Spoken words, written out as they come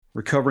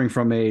recovering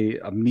from a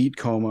meat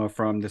coma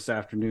from this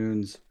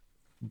afternoon's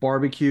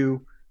barbecue.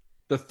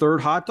 The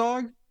third hot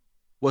dog,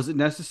 was it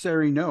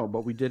necessary? No,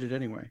 but we did it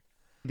anyway.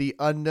 The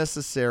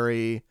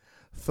unnecessary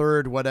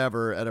third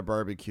whatever at a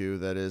barbecue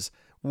that is,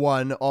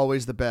 one,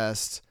 always the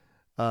best.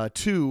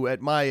 Two,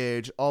 at my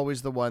age,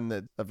 always the one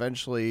that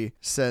eventually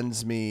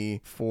sends me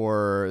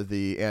for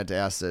the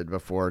antacid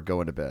before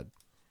going to bed.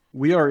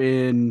 We are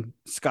in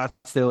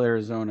Scottsdale,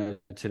 Arizona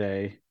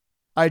today.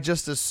 I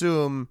just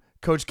assume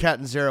Coach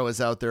Catanzaro is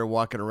out there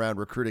walking around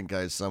recruiting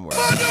guys somewhere.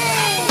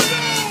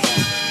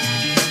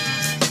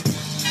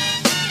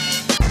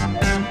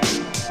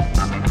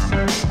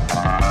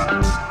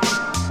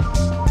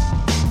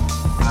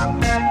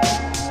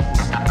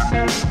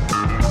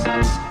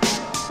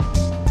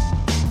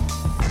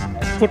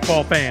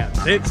 Football fans,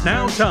 it's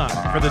now time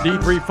for the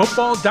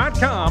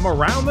D3Football.com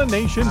Around the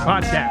Nation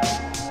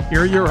podcast.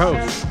 Here are your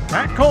hosts,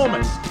 Pat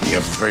Coleman. You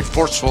have a very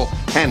forceful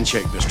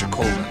handshake, Mr.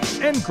 Coleman.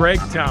 And Greg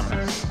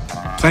Thomas.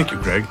 Thank you,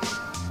 Greg.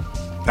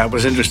 That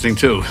was interesting,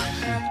 too.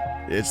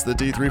 It's the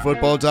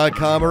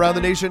D3Football.com Around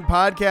the Nation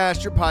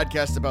podcast, your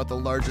podcast about the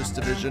largest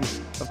division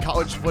of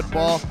college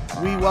football.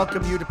 We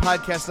welcome you to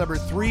podcast number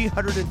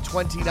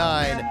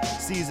 329,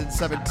 season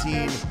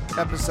 17,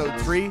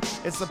 episode 3.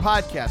 It's the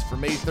podcast for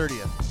May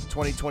 30th,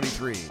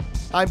 2023.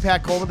 I'm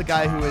Pat Coleman, the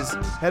guy who is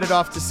headed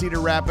off to Cedar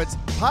Rapids,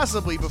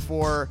 possibly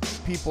before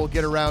people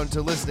get around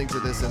to listening to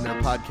this in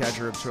their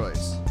podcatcher of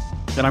choice.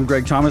 And I'm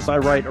Greg Thomas. I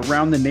write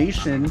Around the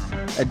Nation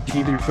at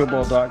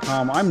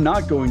D3Football.com. I'm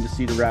not going to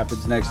Cedar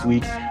Rapids next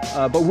week,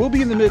 but we'll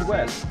be in the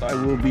Midwest. I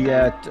will be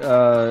at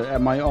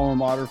my alma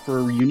mater for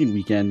a reunion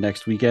weekend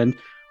next weekend.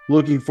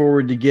 Looking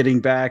forward to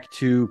getting back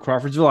to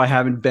Crawfordsville. I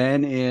haven't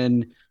been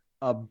in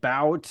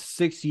about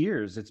 6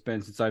 years. It's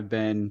been since I've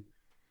been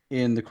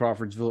in the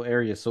Crawfordsville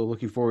area. So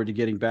looking forward to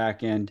getting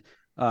back and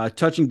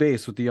touching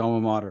base with the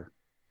alma mater.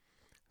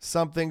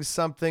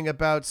 Something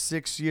about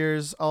 6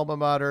 years, alma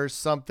mater,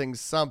 something.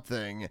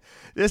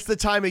 It's the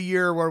time of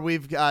year where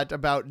we've got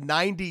about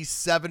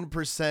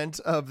 97%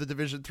 of the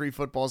Division III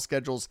football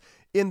schedules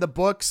in the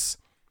books.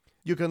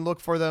 You can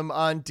look for them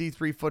on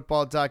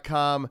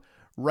D3Football.com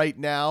right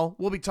now.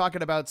 We'll be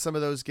talking about some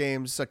of those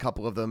games, a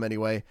couple of them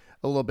anyway,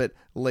 a little bit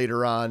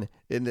later on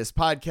in this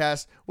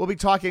podcast. We'll be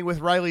talking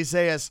with Riley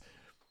Zayas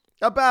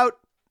about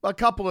a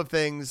couple of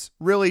things,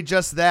 really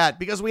just that,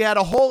 because we had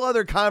a whole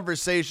other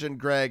conversation,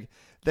 Greg,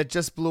 that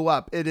just blew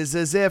up. It is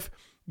as if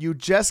you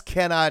just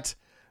cannot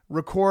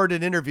record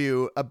an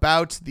interview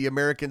about the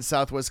American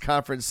Southwest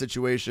Conference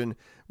situation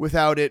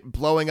without it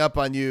blowing up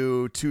on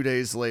you 2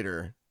 days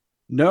later.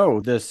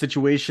 No, the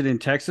situation in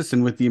Texas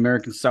and with the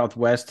American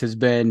Southwest has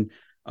been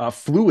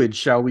fluid,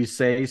 shall we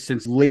say,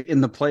 since late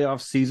in the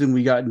playoff season.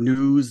 We got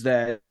news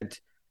that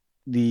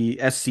the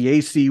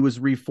SCAC was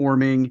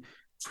reforming,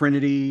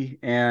 Trinity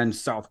and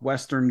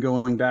Southwestern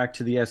going back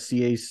to the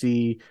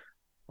SCAC,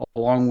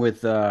 along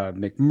with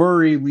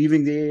McMurray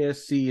leaving the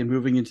ASC and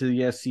moving into the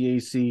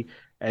SCAC.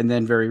 And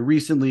then very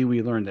recently,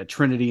 we learned that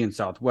Trinity and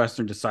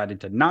Southwestern decided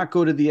to not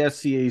go to the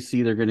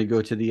SCAC. They're going to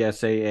go to the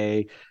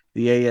SAA.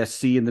 The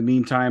ASC, in the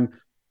meantime,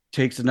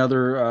 takes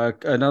another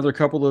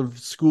couple of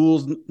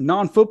schools,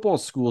 non-football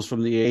schools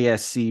from the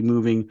ASC,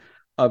 moving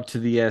up to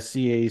the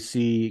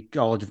SCAC,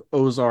 College of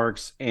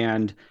Ozarks,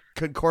 and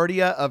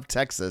Concordia of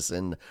Texas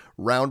in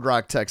Round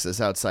Rock, Texas,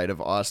 outside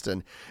of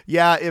Austin.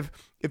 Yeah,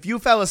 if you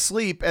fell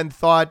asleep and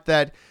thought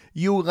that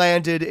you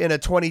landed in a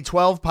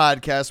 2012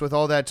 podcast with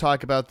all that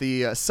talk about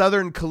the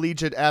Southern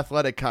Collegiate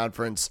Athletic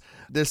Conference,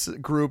 this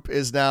group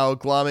is now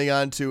glomming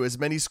onto as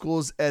many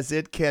schools as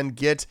it can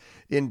get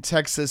in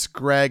Texas,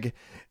 Greg.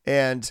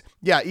 And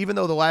yeah, even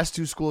though the last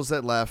two schools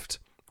that left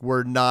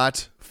were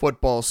not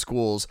football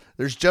schools,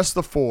 there's just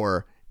the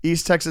four: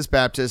 East Texas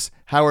Baptist,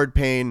 Howard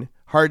Payne,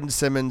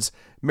 Hardin-Simmons,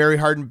 Mary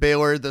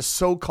Hardin-Baylor, the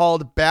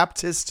so-called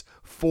Baptist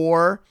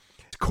Four.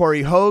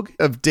 Corey Hogue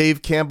of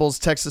Dave Campbell's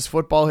Texas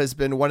Football has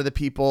been one of the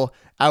people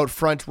out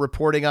front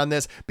reporting on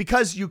this,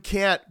 because you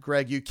can't,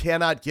 Greg, you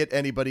cannot get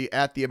anybody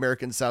at the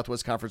American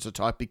Southwest Conference to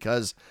talk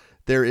because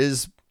there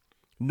is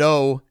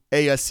no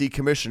ASC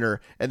commissioner,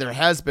 and there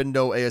has been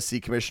no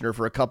ASC commissioner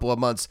for a couple of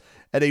months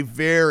at a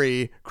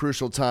very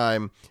crucial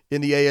time in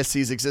the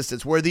ASC's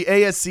existence, where the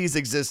ASC's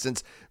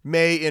existence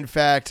may in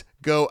fact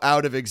go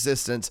out of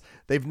existence.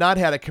 They've not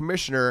had a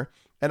commissioner,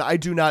 and I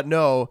do not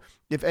know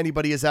if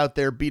anybody is out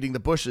there beating the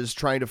bushes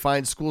trying to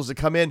find schools to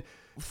come in.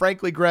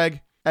 Frankly,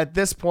 Greg, at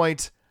this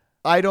point,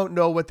 I don't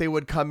know what they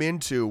would come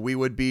into. We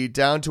would be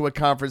down to a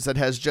conference that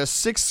has just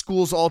 6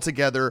 schools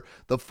altogether,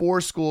 the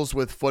 4 schools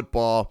with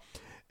football.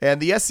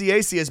 And the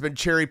SCAC has been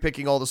cherry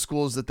picking all the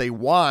schools that they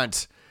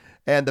want.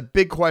 And the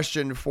big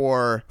question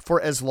for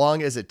as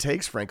long as it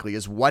takes, frankly,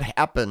 is what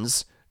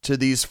happens to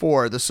these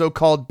 4, the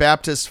so-called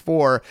Baptist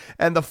 4,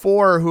 and the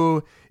 4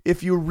 who,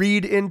 if you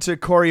read into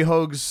Corey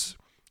Hogue's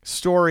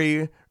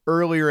story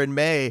earlier in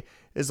May,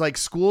 is like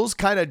schools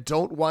kind of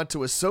don't want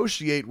to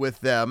associate with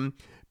them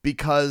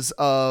because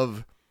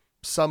of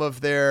some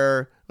of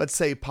their, let's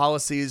say,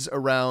 policies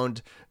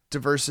around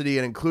diversity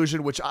and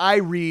inclusion, which I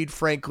read,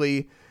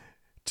 frankly,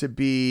 to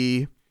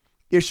be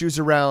issues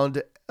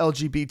around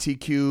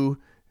LGBTQ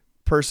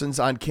persons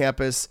on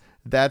campus,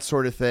 that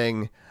sort of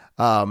thing.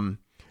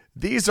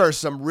 These are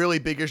some really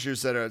big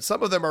issues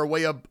some of them are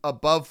way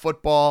above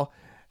football,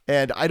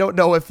 and I don't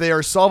know if they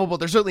are solvable.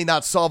 They're certainly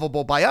not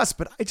solvable by us,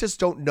 but I just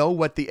don't know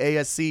what the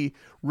ASC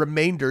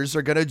remainders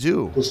are going to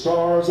do. The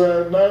stars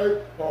at night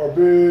are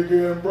big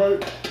and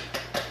bright.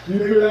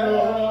 Keep it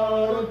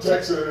out of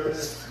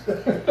Texas.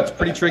 It's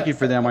pretty tricky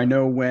for them. I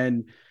know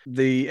when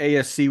the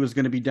ASC was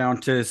going to be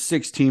down to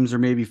 6 teams or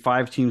maybe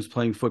 5 teams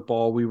playing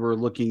football, we were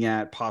looking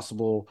at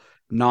possible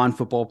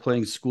non-football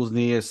playing schools in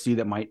the ASC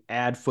that might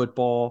add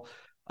football.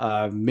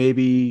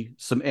 Maybe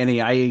some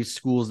NAIA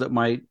schools that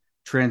might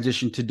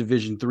transition to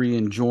Division III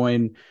and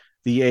join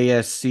the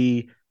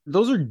ASC.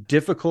 Those are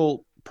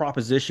difficult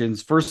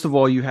propositions. First of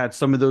all, you had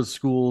some of those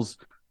schools,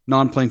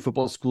 non-playing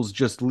football schools,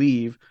 just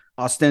leave,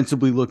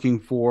 ostensibly looking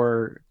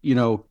for,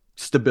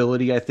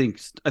 stability. I think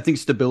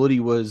stability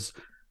was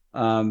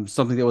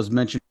something that was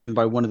mentioned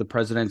by one of the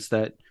presidents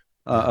that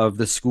of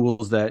the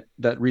schools that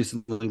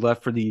recently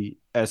left for the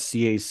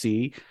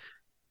SCAC.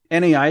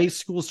 NAIA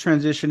schools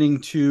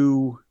transitioning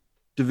to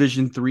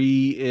Division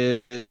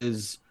III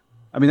is,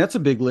 that's a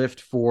big lift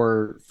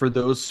for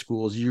those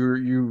schools.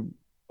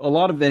 A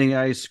lot of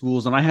NAIA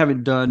schools, and I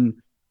haven't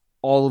done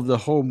all of the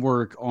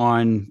homework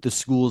on the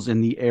schools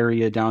in the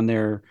area down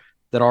there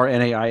that are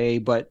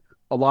NAIA, but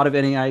a lot of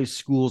NAIA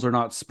schools are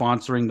not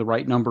sponsoring the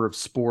right number of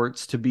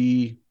sports to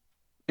be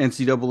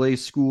NCAA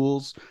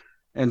schools.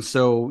 And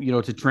so,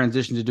 to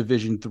transition to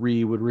Division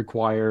III would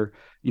require,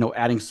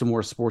 adding some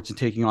more sports and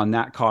taking on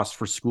that cost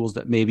for schools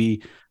that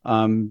maybe,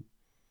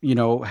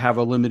 have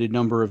a limited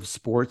number of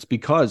sports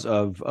because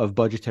of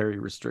budgetary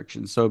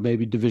restrictions. So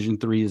maybe Division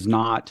III is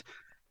not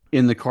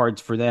in the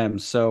cards for them.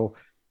 So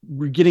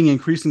we're getting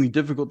increasingly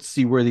difficult to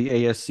see where the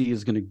ASC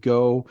is going to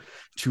go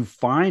to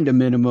find a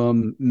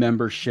minimum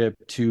membership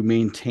to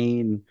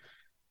maintain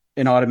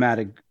an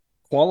automatic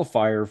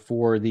qualifier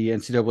for the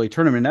NCAA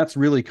tournament. And that's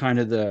really kind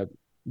of the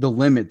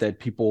limit that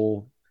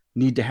people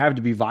need to have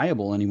to be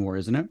viable anymore,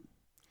 isn't it?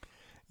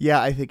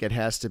 Yeah, I think it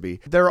has to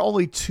be. There are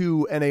only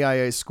 2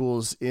 NAIA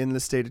schools in the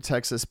state of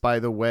Texas, by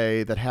the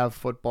way, that have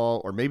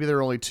football, or maybe there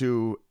are only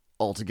 2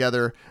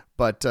 altogether,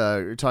 but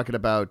you're talking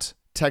about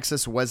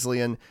Texas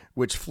Wesleyan,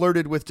 which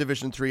flirted with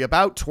Division III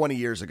about 20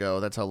 years ago.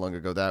 That's how long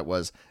ago that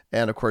was.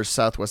 And, of course,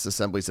 Southwest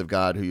Assemblies of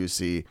God, who you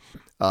see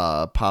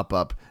pop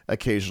up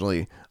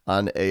occasionally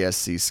on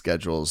ASC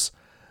schedules.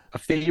 A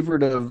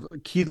favorite of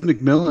Keith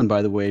McMillan,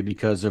 by the way,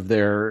 because of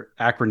their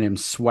acronym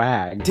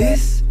SWAG.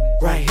 This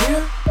right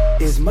here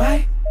is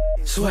my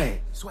swag.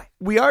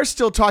 We are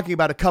still talking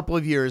about a couple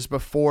of years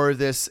before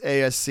this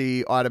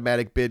ASC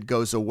automatic bid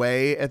goes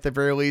away. At the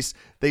very least,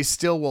 they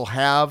still will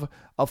have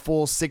a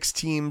full 6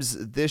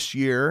 teams this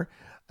year.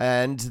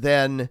 And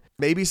then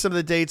maybe some of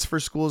the dates for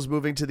schools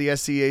moving to the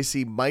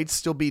SCAC might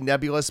still be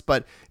nebulous.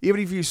 But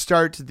even if you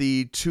start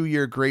the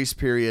 2-year grace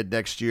period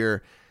next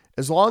year,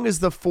 as long as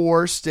the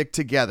 4 stick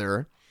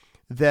together,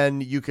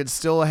 then you can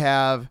still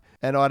have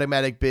an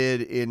automatic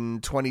bid in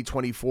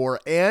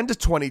 2024 and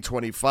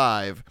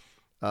 2025,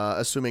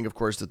 assuming, of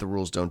course, that the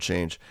rules don't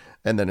change.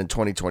 And then in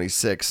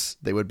 2026,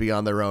 they would be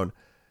on their own.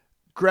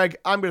 Greg,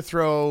 I'm going to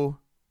throw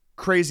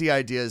crazy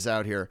ideas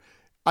out here.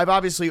 I've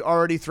obviously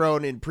already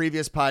thrown in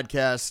previous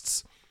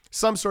podcasts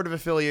some sort of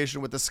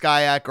affiliation with the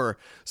SCIAC or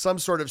some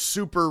sort of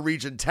super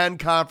Region 10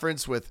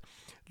 conference with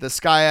the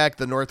SCIAC,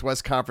 the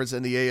Northwest Conference,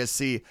 and the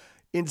ASC.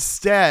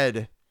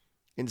 Instead,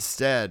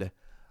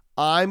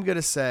 I'm going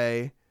to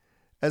say,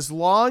 as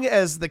long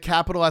as the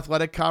Capital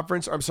Athletic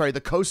Conference,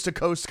 the Coast to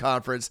Coast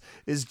Conference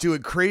is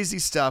doing crazy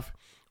stuff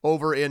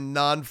over in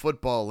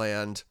non-football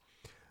land,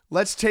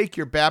 let's take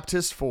your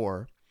Baptist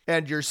 4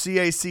 and your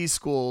CAC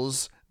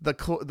schools, the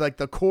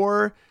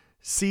core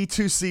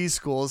C2C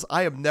schools.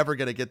 I am never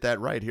going to get that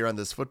right here on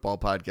this football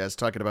podcast,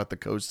 talking about the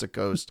Coast to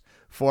Coast,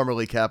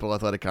 formerly Capital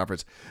Athletic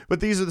Conference. But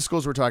these are the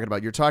schools we're talking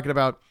about. You're talking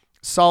about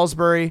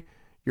Salisbury.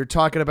 You're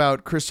talking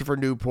about Christopher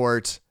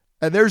Newport.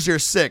 And there's your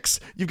 6.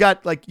 You've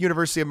got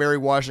University of Mary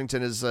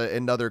Washington is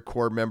another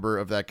core member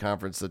of that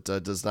conference that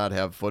does not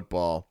have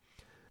football.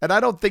 And I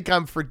don't think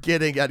I'm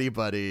forgetting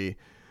anybody.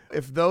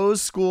 If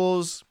those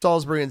schools,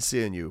 Salisbury and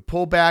CNU,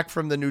 pull back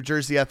from the New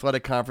Jersey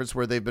Athletic Conference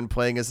where they've been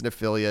playing as an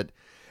affiliate,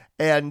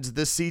 and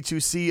the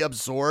C2C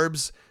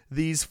absorbs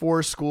these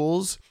 4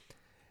 schools,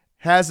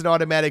 has an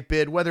automatic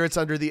bid, whether it's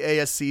under the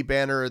ASC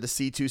banner or the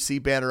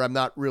C2C banner, I'm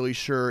not really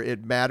sure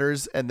it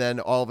matters. And then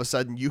all of a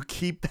sudden you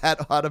keep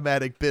that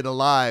automatic bid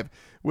alive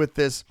with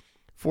this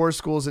 4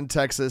 schools in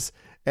Texas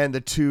and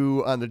the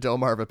 2 on the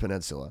Delmarva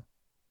Peninsula.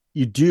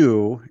 You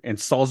do. And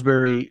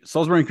Salisbury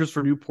and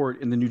Christopher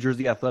Newport in the New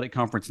Jersey Athletic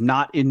Conference,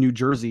 not in New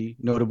Jersey,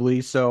 notably.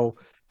 So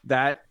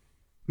that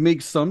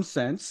makes some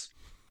sense,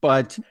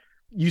 but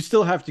you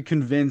still have to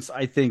convince,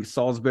 I think,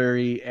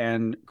 Salisbury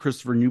and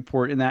Christopher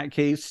Newport in that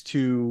case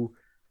to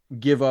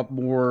give up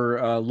more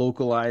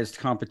localized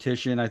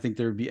competition. I think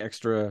there would be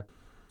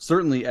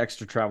certainly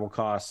extra travel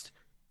cost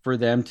for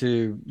them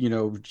to,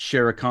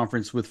 share a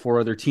conference with 4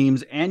 other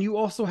teams. And you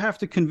also have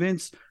to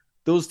convince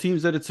those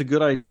teams that it's a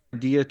good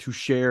idea to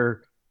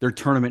share their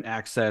tournament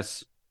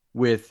access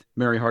with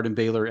Mary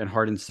Hardin-Baylor and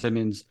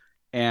Hardin-Simmons.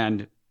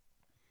 And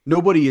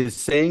nobody is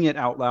saying it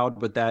out loud,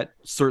 but that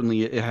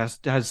certainly it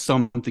has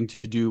something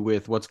to do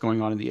with what's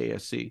going on in the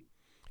ASC.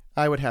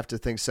 I would have to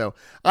think so.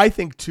 I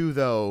think too,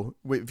 though,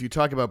 if you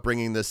talk about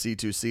bringing the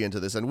C2C into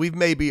this, and we've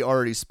maybe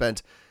already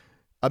spent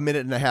a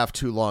minute and a half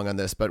too long on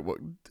this, but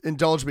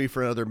indulge me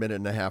for another minute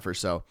and a half or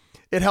so.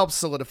 It helps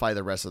solidify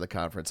the rest of the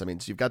conference. I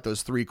mean, so you've got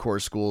those 3 core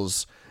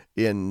schools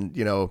in,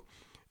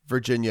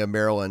 Virginia,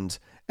 Maryland,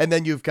 and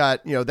then you've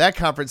got, that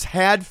conference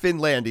had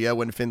Finlandia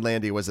when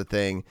Finlandia was a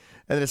thing.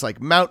 And then it's like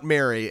Mount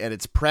Mary and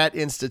it's Pratt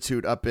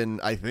Institute up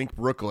in, I think,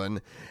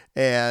 Brooklyn,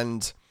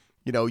 and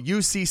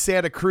UC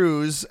Santa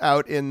Cruz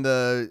out in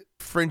the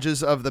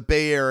fringes of the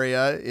Bay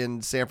Area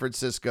in San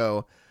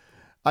Francisco.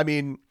 I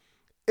mean,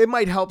 it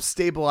might help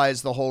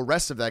stabilize the whole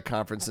rest of that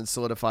conference and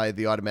solidify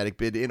the automatic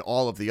bid in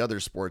all of the other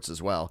sports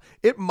as well.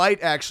 It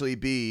might actually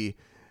be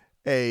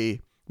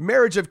a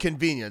marriage of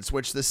convenience,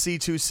 which the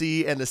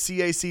C2C and the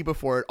CAC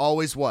before it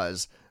always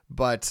was,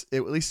 but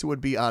at least it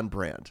would be on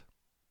brand.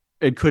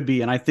 It could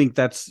be. And I think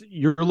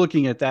you're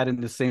looking at that in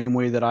the same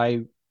way that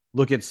I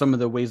look at some of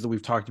the ways that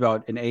we've talked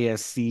about an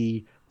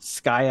ASC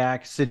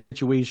SCIAC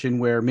situation,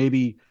 where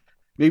maybe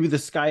the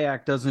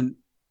SCIAC doesn't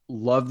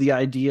love the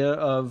idea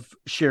of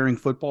sharing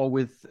football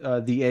with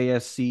the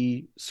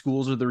ASC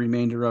schools or the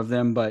remainder of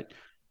them, but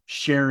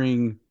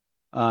sharing,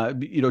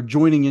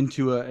 joining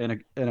into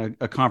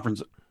a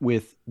conference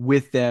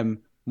with them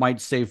might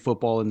save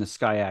football in the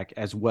SCIAC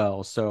as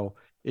well. So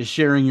is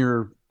sharing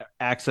your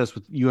access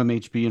with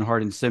UMHB and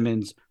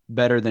Hardin-Simmons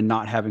better than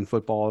not having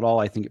football at all?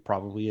 I think it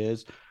probably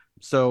is.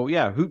 So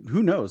yeah,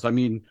 who knows? I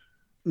mean,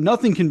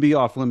 nothing can be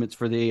off limits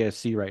for the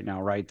ASC right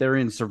now, right? They're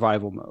in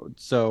survival mode.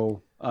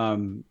 So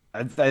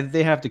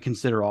they have to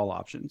consider all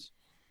options.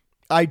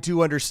 I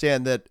do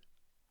understand that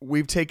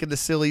we've taken the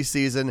silly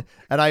season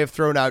and I have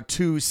thrown out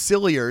 2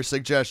 sillier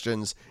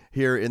suggestions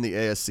here in the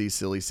ASC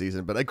silly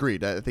season, but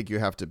agreed. I think you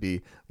have to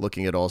be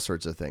looking at all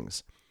sorts of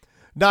things.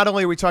 Not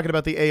only are we talking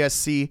about the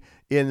ASC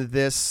in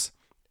this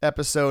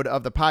episode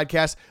of the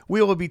podcast,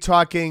 we will be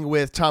talking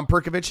with Tom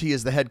Perkovich. He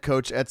is the head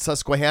coach at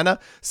Susquehanna.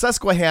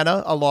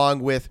 Susquehanna,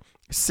 along with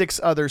 6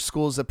 other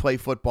schools that play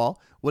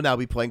football, will now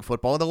be playing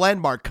football in the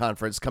Landmark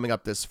Conference coming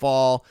up this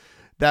fall.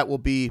 That will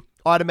be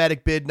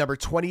automatic bid number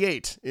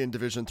 28 in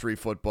Division III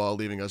football,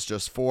 leaving us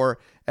just 4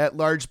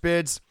 at-large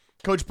bids.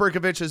 Coach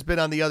Perkovich has been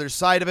on the other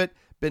side of it,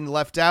 been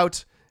left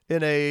out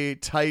in a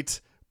tight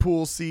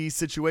Pool C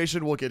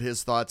situation. We'll get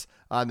his thoughts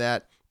on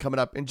that coming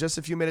up in just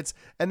a few minutes.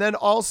 And then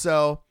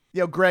also,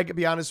 Greg, to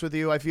be honest with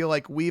you, I feel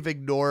like we've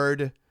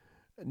ignored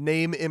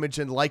name, image,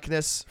 and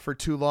likeness for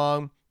too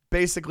long,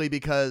 basically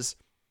because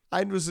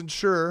I wasn't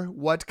sure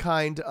what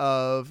kind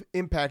of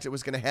impact it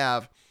was going to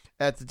have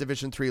at the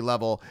Division III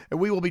level.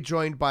 And we will be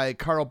joined by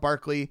Carl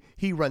Barkley.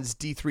 He runs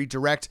D3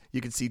 Direct.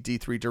 You can see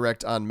D3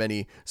 Direct on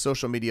many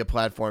social media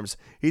platforms.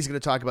 He's going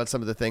to talk about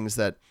some of the things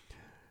that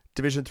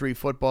Division III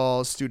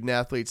football student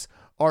athletes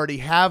already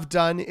have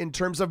done in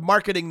terms of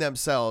marketing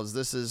themselves.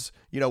 This is,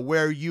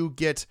 where you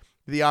get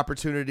the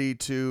opportunity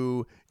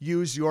to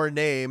use your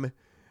name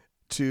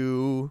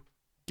to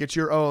get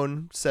your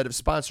own set of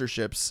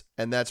sponsorships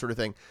and that sort of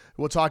thing.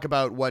 We'll talk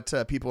about what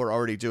people are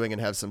already doing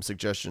and have some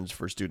suggestions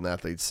for student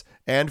athletes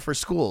and for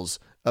schools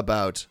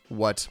about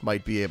what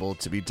might be able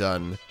to be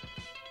done.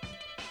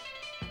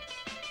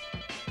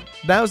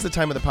 Now's the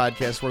time of the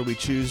podcast where we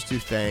choose to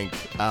thank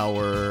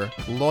our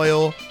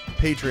loyal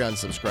Patreon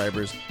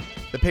subscribers.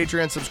 The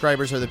Patreon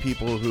subscribers are the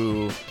people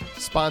who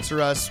sponsor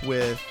us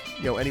with,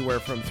 anywhere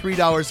from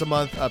 $3 a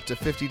month up to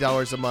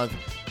 $50 a month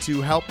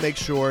to help make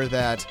sure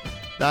that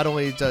not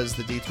only does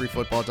the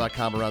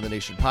D3Football.com Around the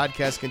Nation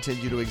podcast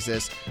continue to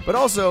exist, but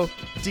also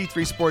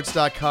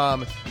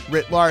D3Sports.com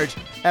writ large.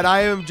 And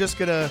I am just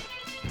going to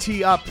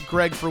tee up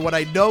Greg for what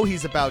I know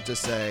he's about to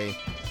say,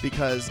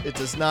 because it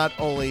does not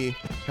only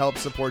help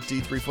support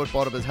D3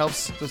 football, but it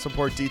helps to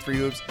support D3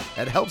 hoops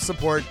and helps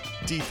support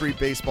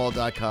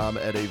D3Baseball.com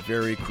at a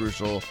very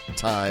crucial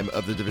time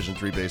of the Division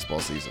III baseball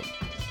season.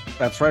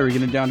 That's right. We're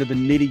getting down to the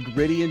nitty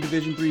gritty in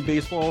Division III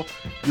baseball.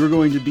 You're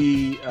going to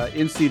be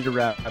in Cedar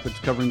Rapids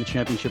covering the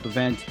championship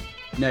event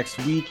next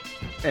week.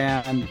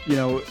 And,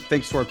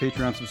 thanks to our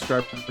Patreon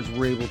subscribers,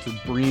 we're able to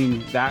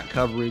bring that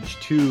coverage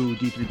to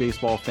D3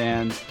 baseball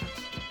fans.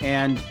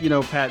 And,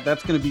 Pat,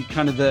 that's going to be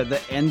kind of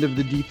the end of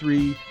the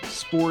D3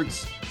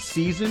 sports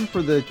season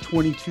for the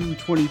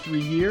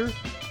 22-23 year.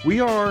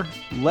 We are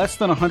less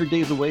than 100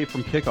 days away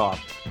from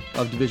kickoff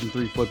of Division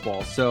III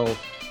football. So,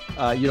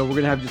 we're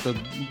going to have just a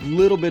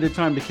little bit of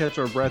time to catch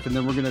our breath, and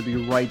then we're going to be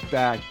right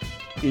back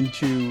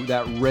into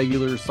that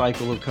regular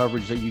cycle of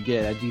coverage that you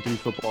get at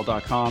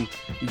D3Football.com.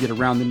 You get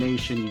Around the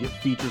Nation, you get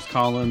features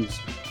columns,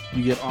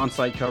 you get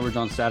on-site coverage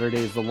on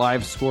Saturdays, the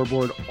live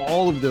scoreboard,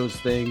 all of those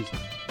things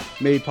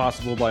made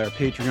possible by our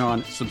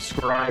Patreon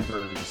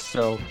subscribers.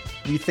 So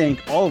we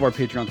thank all of our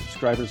Patreon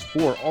subscribers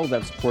for all of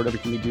that support,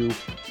 everything we do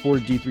for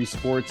D3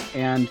 Sports,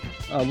 and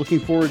looking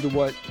forward to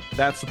what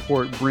that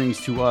support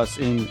brings to us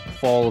in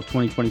fall of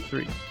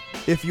 2023.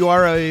 If you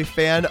are a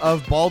fan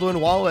of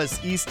Baldwin Wallace,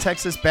 East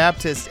Texas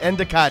Baptist,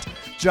 Endicott,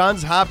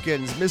 Johns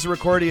Hopkins,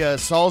 Misericordia,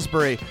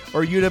 Salisbury,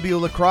 or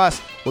UW La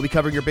Crosse, we'll be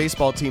covering your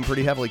baseball team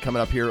pretty heavily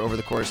coming up here over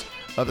the course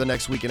of the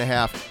next week and a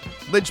half.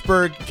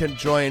 Lynchburg can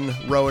join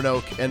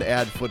Roanoke and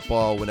add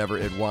football whenever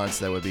it wants.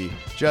 That would be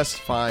just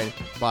fine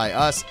by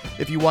us.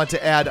 If you want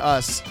to add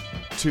us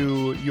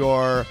to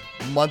your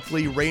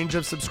monthly range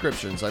of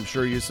subscriptions, I'm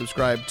sure you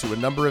subscribe to a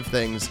number of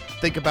things.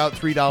 Think about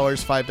 $3,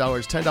 $5,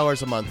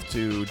 $10 a month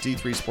to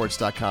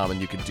d3sports.com, and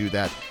you can do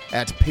that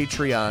at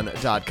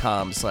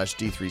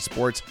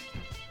patreon.com/d3sports.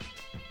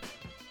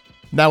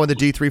 Now in the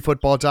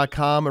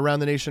d3football.com Around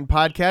the Nation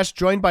podcast,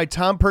 joined by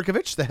Tom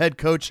Perkovich, the head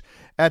coach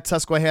at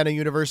Susquehanna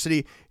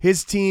University.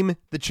 His team,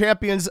 the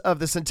champions of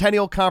the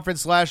Centennial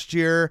Conference last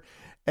year,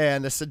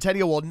 and the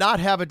Centennial will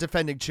not have a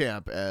defending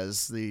champ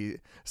as the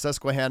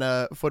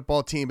Susquehanna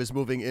football team is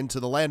moving into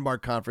the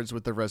Landmark Conference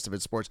with the rest of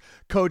its sports.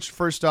 Coach,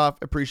 first off,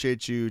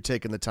 appreciate you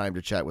taking the time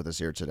to chat with us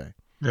here today.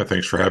 Yeah,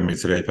 thanks for having me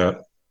today,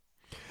 Pat.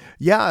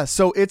 Yeah,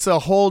 so it's a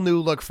whole new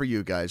look for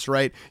you guys,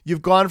 right?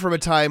 You've gone from a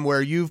time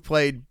where you've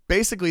played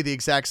basically the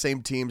exact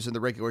same teams in the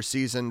regular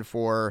season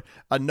for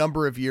a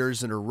number of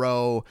years in a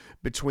row,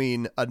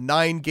 between a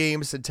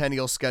 9-game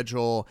Centennial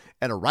schedule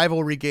and a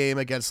rivalry game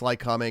against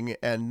Lycoming,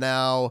 and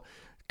now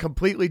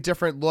completely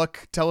different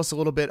look. Tell us a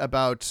little bit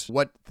about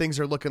what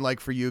things are looking like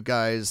for you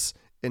guys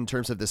in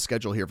terms of the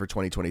schedule here for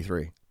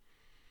 2023.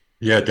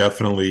 Yeah,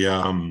 definitely.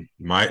 In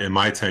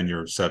my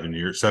tenure of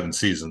 7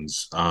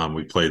 seasons,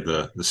 we played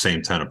the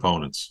same 10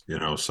 opponents,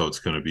 so it's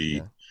going to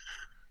be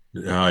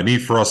neat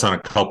for us on a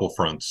couple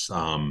fronts.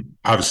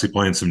 Obviously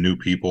playing some new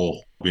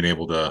people, being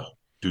able to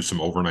do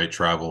some overnight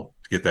travel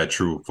to get that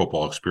true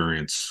football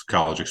experience,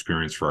 college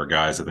experience for our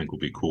guys, I think will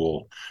be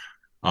cool.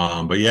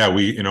 But yeah,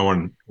 we,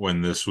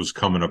 when this was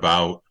coming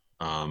about,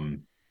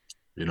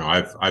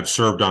 I've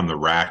served on the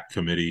RAC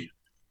committee,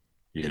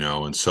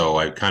 and so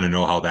I kind of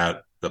know how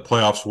the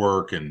playoffs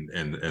work and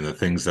the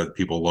things that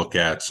people look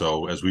at.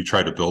 So as we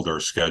tried to build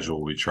our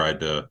schedule, we tried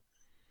to,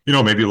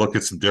 maybe look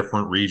at some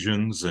different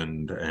regions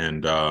and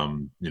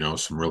some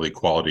really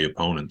quality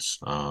opponents.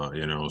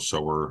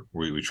 So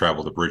we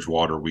traveled to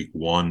Bridgewater week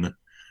 1,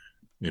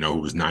 who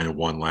was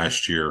 9-1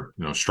 last year.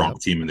 Strong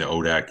team in the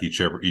ODAC each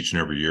and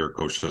every year.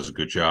 Coach does a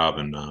good job,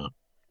 and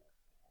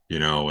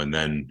and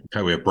then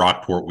we have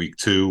Brockport week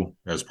 2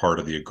 as part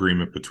of the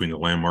agreement between the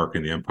Landmark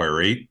and the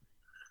Empire 8.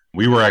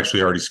 We were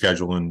actually already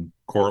scheduling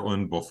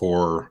Cortland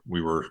before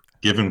we were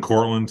given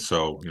Cortland.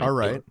 So, all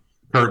right,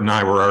 Kurt and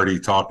I were already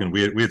talking.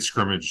 We had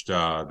scrimmaged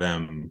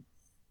them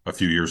a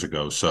few years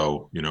ago.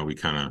 So, we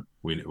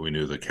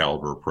knew the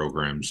caliber of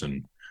programs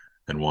and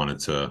wanted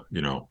to,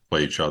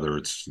 play each other.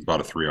 It's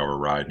about a 3-hour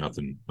ride,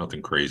 nothing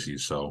crazy.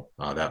 So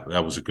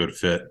that was a good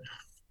fit.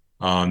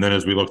 And then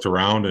as we looked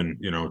around and,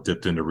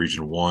 dipped into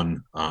Region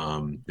 1,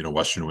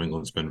 Western New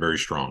England's been very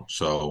strong.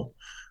 So,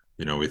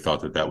 we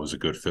thought that was a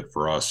good fit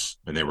for us,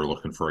 and they were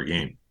looking for a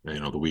game.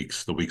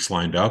 The weeks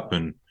lined up,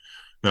 and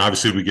then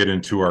obviously we get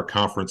into our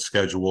conference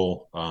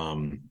schedule.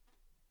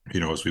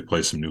 As we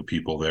play some new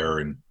people there,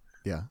 in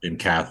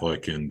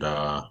Catholic and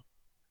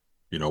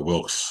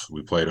Wilkes,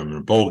 we played them in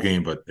a bowl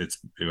game, but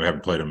we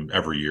haven't played them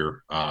every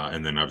year.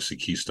 And then obviously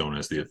Keystone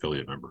as the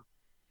affiliate member.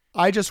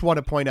 I just want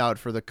to point out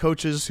for the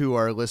coaches who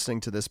are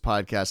listening to this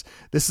podcast,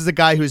 this is a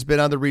guy who's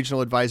been on the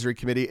regional advisory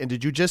committee. And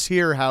did you just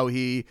hear how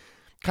he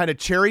kind of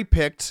cherry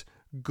picked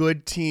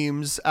good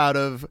teams out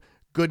of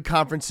good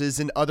conferences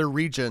in other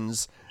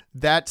regions?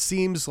 That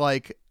seems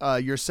like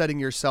you're setting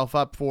yourself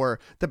up for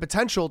the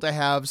potential to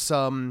have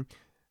some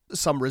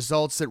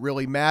results that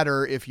really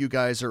matter if you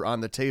guys are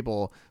on the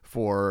table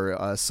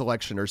for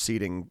selection or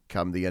seeding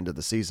come the end of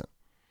the season.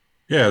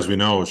 Yeah, as we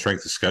know,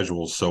 strength of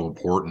schedule is so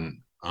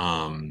important.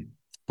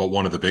 But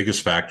one of the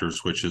biggest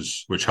factors, which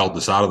held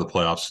us out of the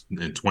playoffs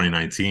in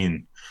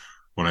 2019,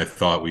 when I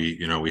thought we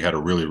had a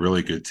really,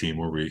 really good team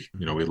where we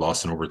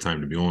lost in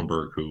overtime to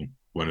Muhlenberg, who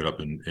ended up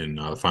in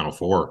the Final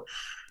Four.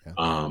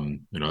 Yeah.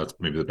 That's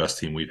maybe the best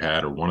team we've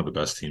had, or one of the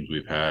best teams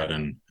we've had.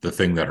 And the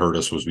thing that hurt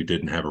us was we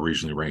didn't have a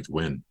regionally ranked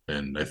win.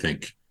 And I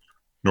think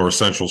North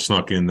Central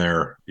snuck in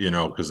there,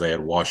 because they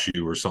had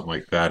WashU or something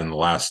like that in the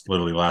last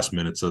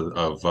minutes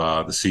of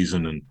the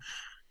season. And,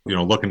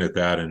 looking at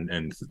that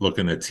and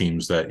looking at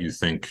teams that you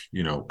think,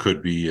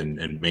 could be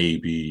and may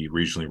be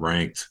regionally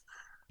ranked.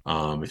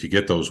 If you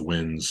get those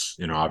wins,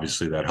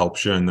 obviously that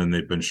helps you. And then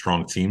they've been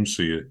strong teams.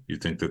 So you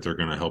think that they're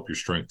going to help your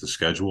strength of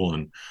schedule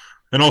and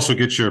also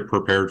get you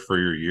prepared for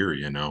your year,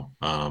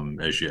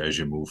 as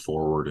you move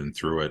forward and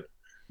through it.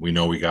 We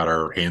know we got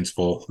our hands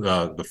full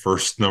the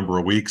first number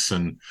of weeks,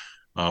 and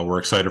we're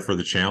excited for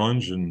the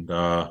challenge and,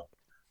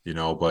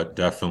 but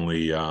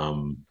definitely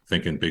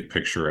thinking big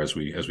picture as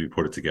we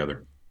put it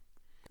together.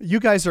 You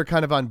guys are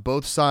kind of on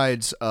both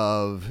sides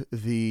of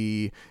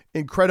the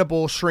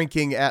incredible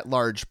shrinking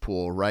at-large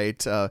pool,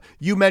 right?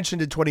 You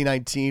mentioned in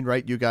 2019,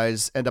 right, you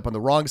guys end up on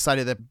the wrong side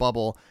of that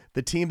bubble.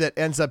 The team that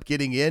ends up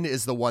getting in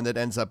is the one that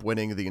ends up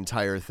winning the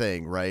entire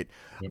thing, right?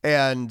 Yep.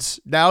 And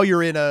now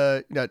you're in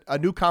a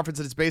new conference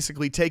that is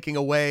basically taking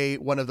away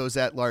one of those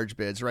at-large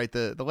bids, right?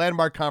 The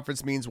landmark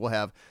conference means we'll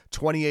have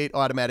 28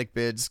 automatic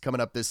bids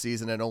coming up this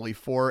season and only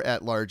 4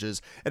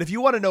 at-larges. And if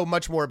you want to know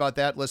much more about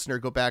that, listener,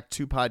 go back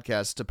 2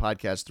 podcasts to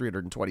podcast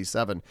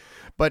 327.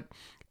 But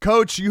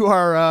Coach,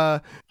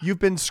 you've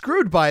been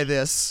screwed by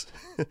this,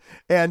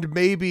 and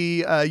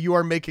maybe you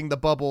are making the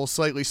bubble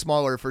slightly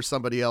smaller for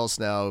somebody else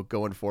now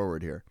going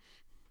forward here.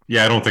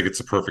 Yeah, I don't think it's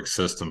a perfect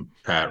system,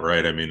 Pat,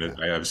 right? I mean,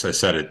 I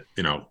said it,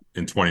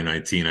 in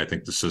 2019, I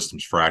think the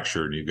system's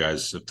fractured, and you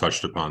guys have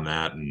touched upon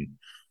that. And,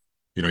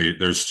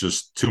 there's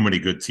just too many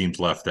good teams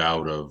left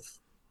out of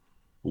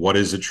what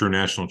is a true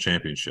national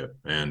championship.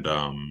 And,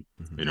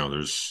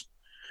 there's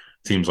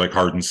teams like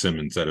Hardin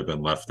Simmons that have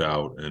been left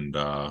out, and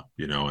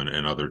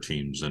and other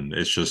teams, and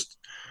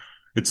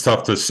it's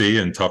tough to see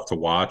and tough to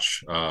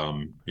watch,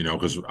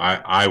 because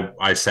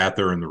I sat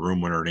there in the room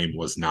when our name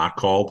was not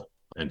called,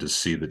 and to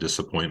see the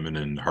disappointment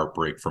and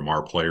heartbreak from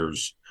our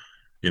players,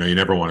 you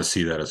never want to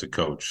see that as a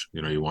coach.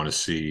 You want to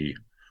see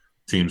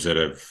teams that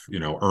have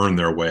earned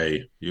their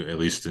way, at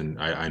least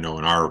I know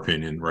in our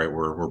opinion, right,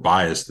 we're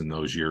biased in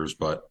those years,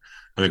 but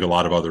I think a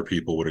lot of other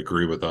people would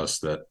agree with us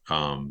that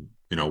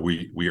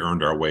we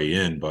earned our way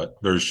in,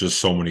 but there's just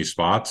so many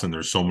spots and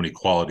there's so many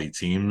quality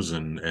teams.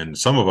 And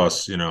some of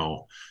us,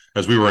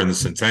 as we were in the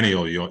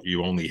Centennial,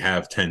 you only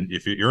have 10,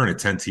 if you're in a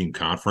 10-team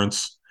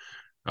conference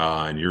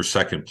and you're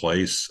second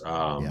place.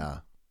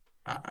 I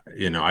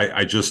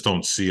just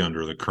don't see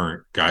under the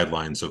current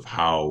guidelines of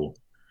how,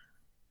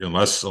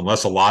 unless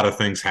a lot of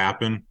things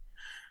happen,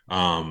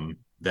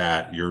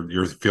 that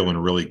you're feeling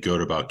really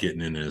good about getting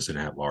in as an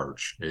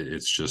at-large.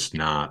 It's just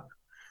not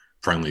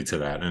friendly to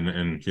that,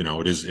 and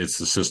it's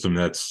the system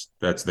that's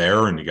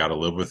there, and you got to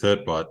live with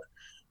it, but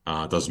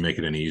it doesn't make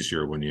it any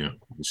easier when you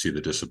see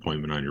the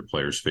disappointment on your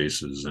players'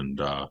 faces, and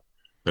that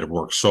have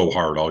worked so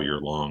hard all year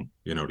long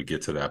to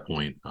get to that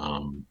point.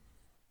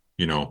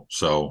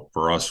 So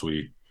for us,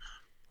 we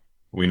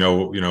we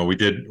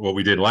did what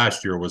we did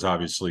last year was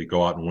obviously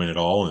go out and win it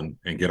all and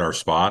get our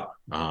spot.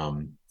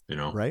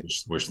 Right.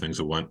 Wish things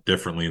had went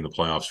differently in the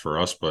playoffs for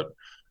us, but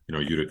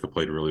Utica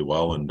played really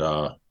well, and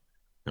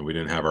we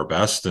didn't have our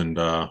best, and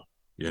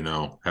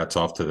hats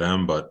off to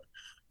them. But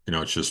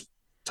it's just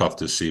tough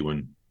to see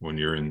when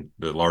you're in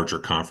the larger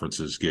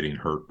conferences getting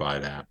hurt by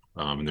that,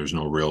 and there's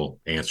no real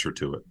answer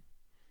to it.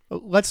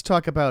 Let's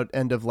talk about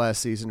end of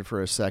last season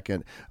for a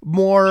second.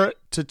 More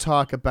to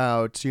talk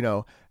about,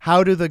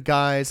 how do the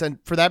guys, and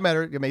for that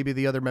matter, maybe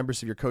the other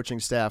members of your coaching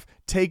staff,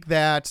 take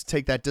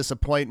that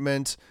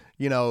disappointment.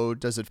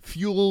 Does it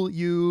fuel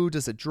you?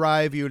 Does it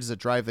drive you? Does it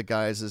drive the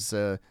guys as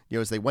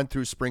they went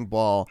through spring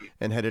ball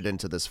and headed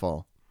into this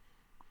fall?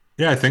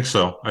 Yeah, I think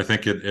so. I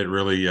think it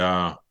really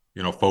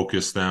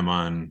focused them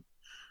on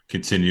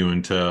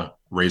continuing to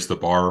raise the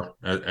bar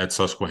at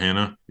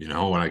Susquehanna. When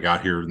I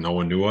got here, no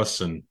one knew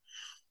us, and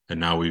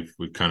now we've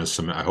kind of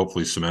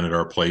hopefully cemented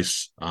our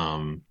place,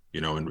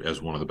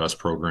 as one of the best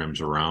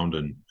programs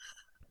around.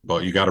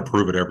 But you got to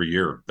prove it every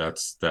year.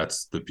 That's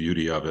the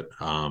beauty of it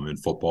in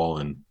football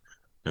and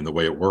the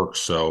way it works.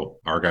 So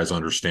our guys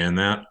understand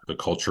that the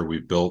culture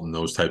we've built and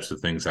those types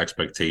of things,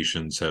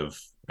 expectations have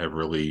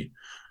really,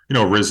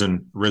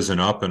 risen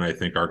up. And I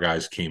think our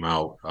guys came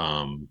out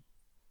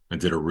and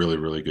did a really,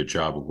 really good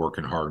job of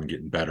working hard and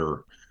getting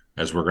better,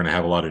 as we're going to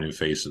have a lot of new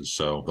faces.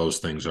 So those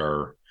things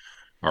are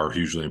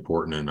hugely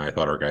important. And I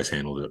thought our guys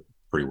handled it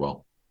pretty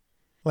well.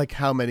 Like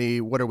how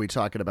many, what are we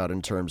talking about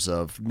in terms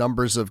of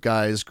numbers of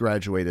guys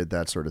graduated,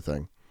 that sort of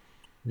thing?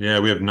 Yeah,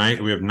 we had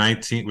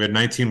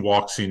 19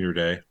 walk senior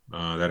day.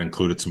 That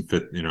included some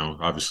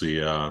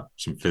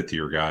some fifth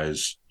year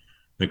guys.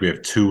 I think we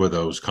have 2 of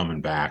those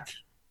coming back.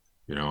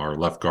 Our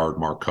left guard,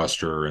 Mark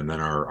Custer, and then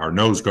our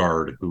nose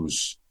guard,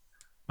 who's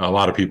a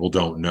lot of people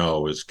don't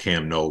know, is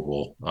Cam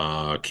Noble.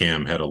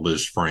 Cam had a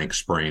Liz Frank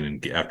sprain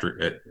and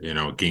after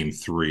game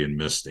 3 and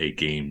missed 8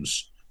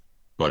 games,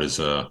 but is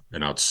an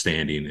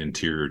outstanding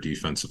interior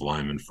defensive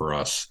lineman for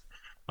us.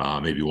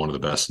 Maybe one of the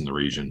best in the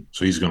region.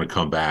 So he's going to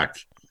come back.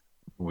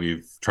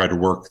 We've tried to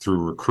work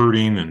through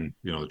recruiting and,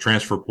 the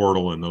transfer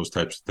portal and those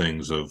types of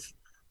things of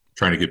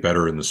trying to get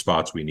better in the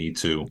spots we need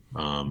to,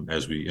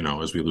 as we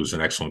lose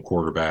an excellent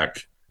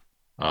quarterback,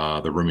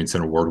 the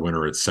Remington Award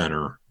winner at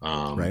center,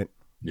 right.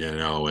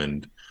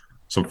 And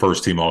some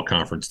first team all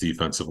conference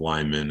defensive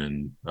linemen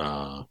and,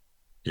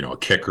 a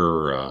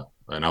kicker,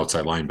 an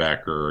outside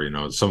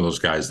linebacker, some of those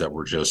guys that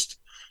were just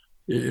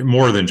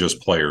more than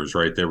just players,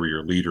 right? They were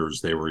your leaders.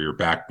 They were your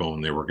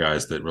backbone. They were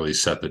guys that really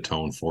set the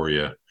tone for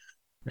you.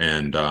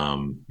 And,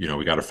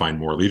 we got to find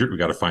more leader. We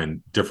got to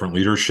find different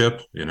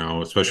leadership,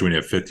 especially when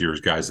you have 5th years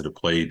guys that have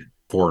played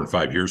 4 and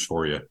 5 years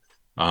for you.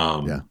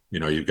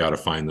 You've got to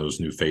find those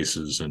new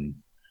faces and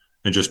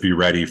just be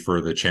ready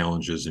for the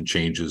challenges and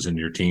changes in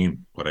your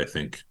team. But I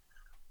think,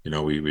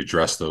 we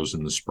address those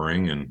in the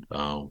spring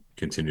and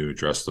continue to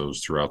address those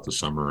throughout the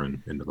summer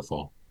and into the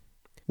fall.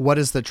 What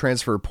does the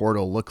transfer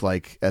portal look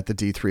like at the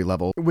D3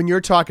 level? When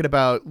you're talking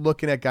about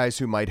looking at guys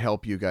who might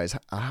help you guys,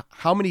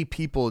 how many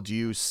people do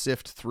you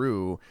sift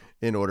through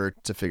in order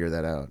to figure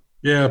that out?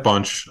 Yeah, a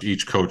bunch.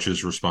 Each coach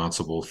is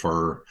responsible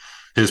for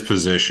his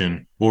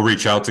position. We'll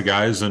reach out to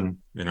guys and,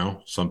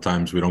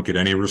 sometimes we don't get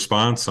any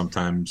response.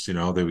 Sometimes,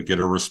 they would get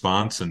a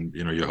response, and,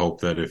 you hope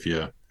that if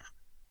you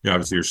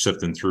obviously you're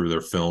sifting through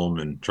their film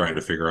and trying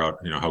to figure out,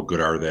 how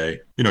good are they?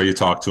 You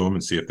talk to them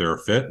and see if they're a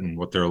fit and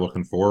what they're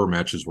looking for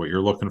matches what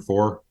you're looking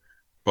for.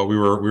 But we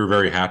were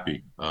very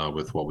happy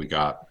with what we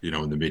got,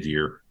 in the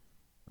mid-year,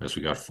 as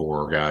we got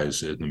 4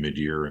 guys in the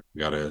mid-year. We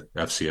got a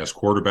FCS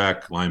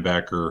quarterback,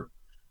 linebacker,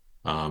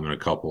 and a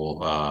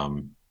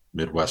couple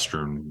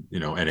Midwestern,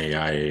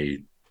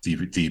 NAIA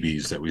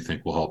DBs that we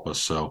think will help us.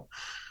 So,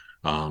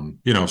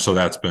 so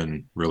that's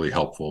been really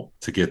helpful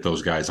to get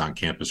those guys on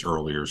campus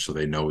earlier so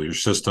they know your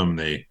system.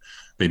 They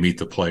meet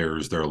the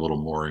players. They're a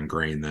little more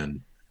ingrained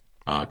than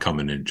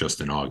coming in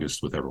just in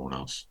August with everyone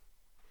else.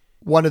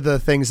 One of the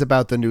things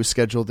about the new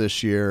schedule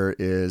this year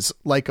is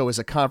LICO is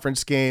a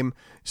conference game.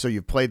 So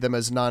you've played them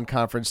as a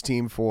non-conference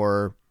team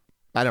for,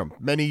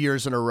 many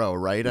years in a row,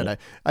 right? Yeah.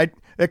 And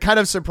it kind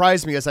of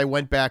surprised me as I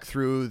went back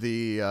through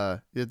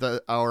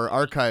our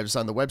archives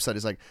on the website.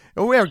 It's like,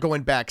 we are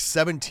going back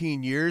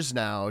 17 years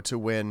now to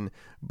when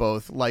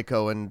both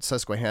LICO and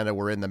Susquehanna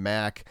were in the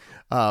MAC.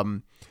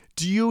 Do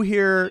you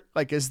hear,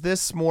 is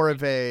this more of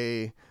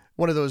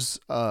one of those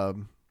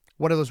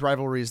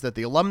rivalries that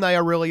the alumni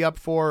are really up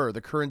for, or the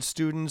current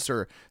students,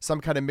 or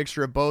some kind of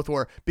mixture of both?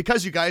 Or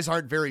because you guys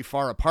aren't very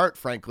far apart,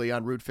 frankly,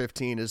 on Route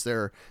 15, is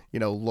there,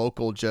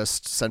 local,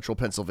 just central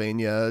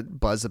Pennsylvania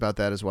buzz about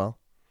that as well?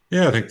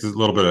 Yeah, I think there's a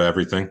little bit of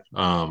everything.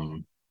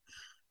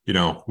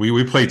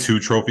 We play 2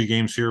 trophy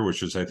games here,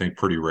 which is, I think,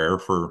 pretty rare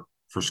for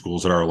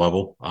schools at our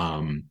level,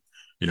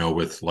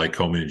 with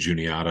Lycoming and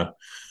Juniata,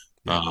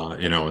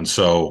 and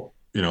so,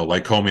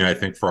 Lycoming, I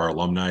think, for our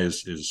alumni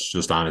is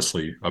just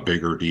honestly a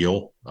bigger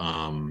deal.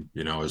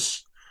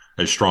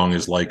 As strong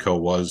as Lyco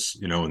was,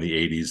 in the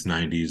 80s,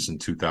 90s, and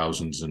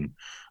 2000s, and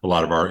a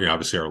lot of our,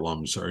 obviously our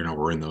alums are,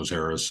 were in those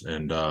eras,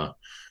 and so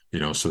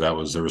there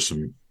was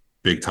some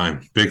big time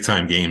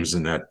games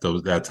in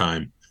that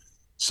time.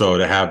 So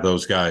to have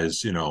those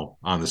guys,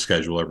 on the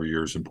schedule every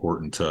year is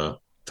important to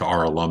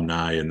our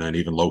alumni, and then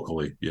even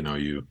locally,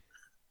 you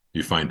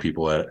find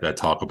people that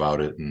talk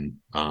about it, and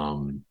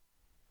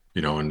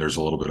and there's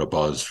a little bit of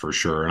buzz for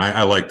sure. And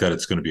I like that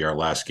it's going to be our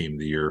last game of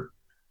the year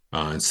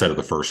instead of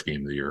the first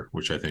game of the year,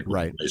 which I think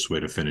was a nice way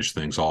to finish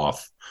things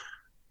off,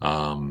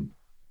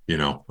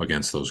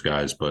 against those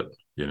guys. But,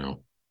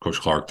 Coach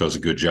Clark does a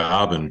good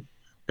job, and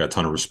got a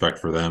ton of respect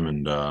for them.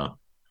 And,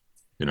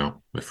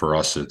 for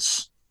us,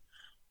 it's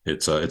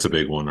a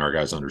big one. Our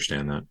guys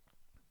understand that.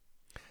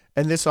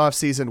 And this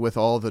offseason, with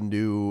all the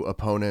new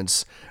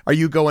opponents, are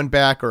you going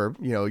back, or,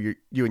 you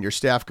and your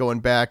staff going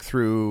back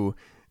through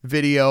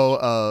video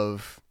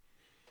of,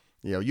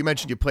 you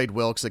mentioned you played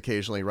Wilkes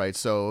occasionally, right?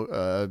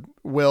 So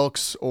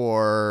Wilkes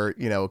or,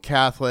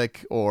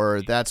 Catholic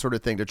or that sort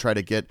of thing, to try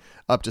to get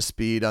up to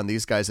speed on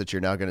these guys that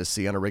you're now going to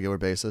see on a regular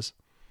basis?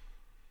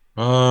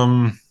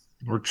 We're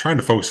trying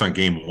to focus on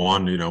game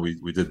 1.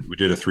 We did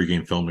a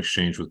 3-game film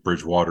exchange with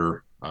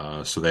Bridgewater.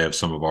 So they have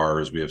some of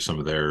ours, we have some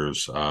of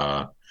theirs.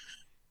 Past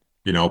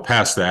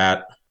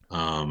that,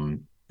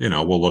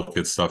 we'll look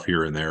at stuff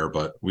here and there,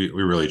 but we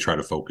really try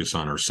to focus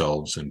on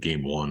ourselves in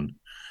game 1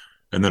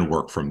 and then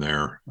work from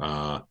there.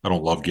 I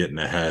don't love getting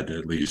ahead,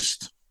 at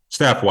least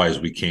staff-wise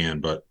we can,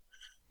 but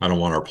I don't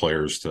want our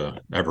players to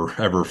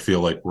ever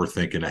feel like we're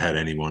thinking ahead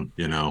anyone,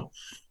 because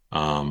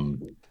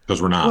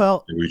we're not.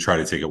 Well, we try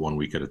to take it 1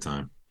 week at a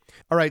time.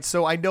 All right,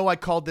 so I know I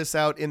called this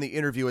out in the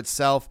interview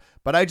itself,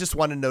 but I just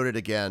want to note it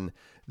again.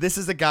 This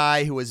is a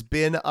guy who has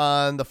been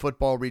on the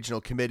football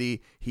regional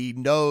committee. He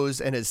knows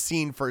and has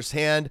seen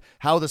firsthand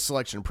how the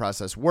selection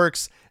process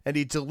works, and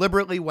he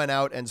deliberately went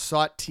out and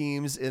sought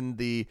teams in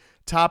the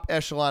top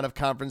echelon of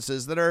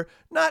conferences that are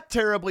not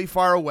terribly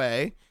far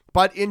away,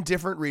 but in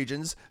different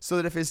regions, so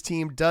that if his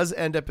team does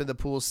end up in the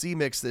Pool C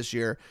mix this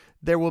year,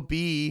 there will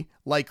be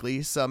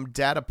likely some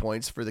data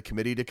points for the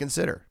committee to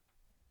consider.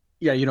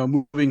 Yeah,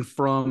 moving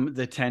from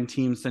the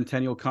 10-team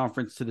Centennial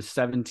Conference to the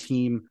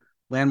 7-team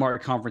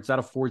Landmark Conference, that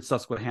affords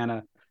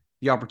Susquehanna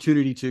the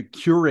opportunity to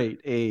curate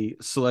a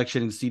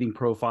selection and seating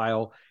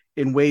profile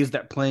in ways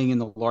that playing in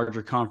the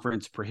larger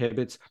conference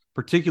prohibits,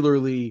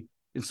 particularly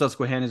in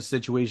Susquehanna's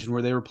situation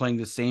where they were playing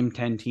the same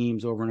 10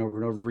 teams over and over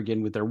and over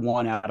again with their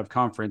one out of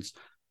conference,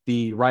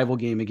 the rival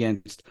game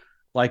against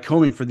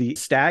Lycoming for the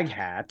Stag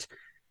Hat.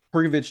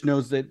 Perkovich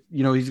knows that,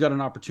 he's got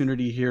an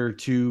opportunity here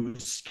to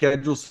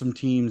schedule some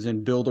teams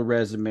and build a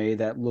resume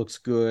that looks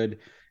good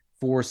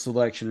for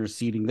selection or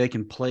seeding. They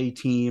can play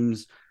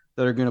teams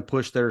that are going to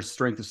push their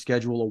strength of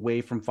schedule away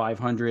from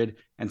 500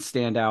 and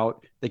stand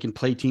out. They can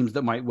play teams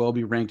that might well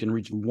be ranked in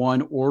Region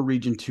 1 or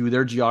Region 2.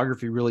 Their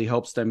geography really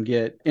helps them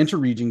get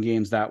inter-region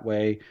games that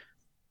way.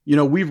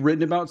 We've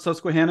written about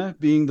Susquehanna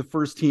being the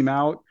first team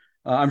out.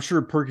 I'm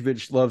sure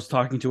Perkovich loves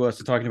talking to us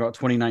and talking about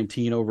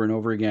 2019 over and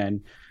over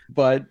again.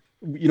 But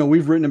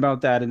we've written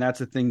about that, and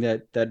that's a thing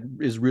that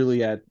is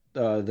really at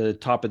the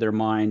top of their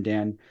mind.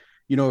 And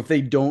if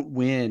they don't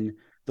win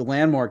the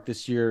landmark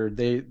this year,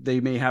 they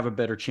may have a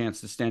better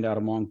chance to stand out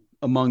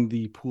among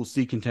the Pool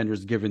C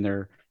contenders given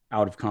their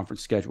out of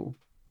conference schedule.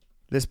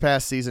 This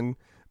past season,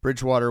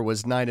 Bridgewater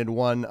was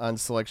 9-1 on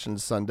Selection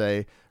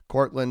Sunday.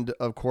 Cortland,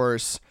 of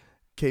course,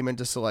 came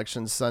into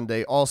Selection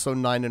Sunday, also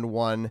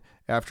 9-1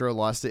 after a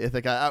loss to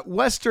Ithaca.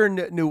 Western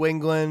New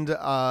England,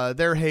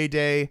 their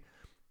heyday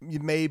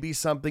may be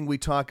something we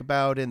talk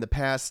about in the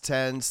past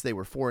tense. They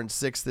were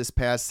 4-6 this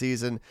past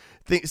season.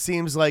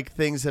 Seems like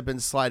things have been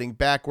sliding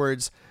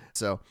backwards.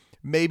 So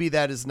maybe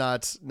that is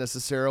not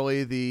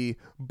necessarily the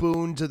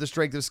boon to the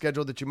strength of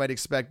schedule that you might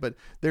expect, but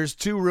there's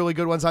two really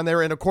good ones on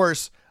there. And of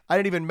course, I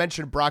didn't even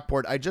mention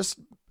Brockport. I just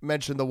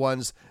mentioned the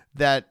ones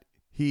that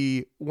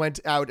he went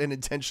out and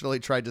intentionally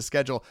tried to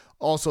schedule.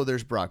 Also,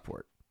 there's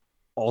Brockport.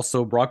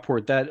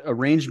 That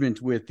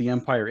arrangement with the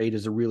Empire 8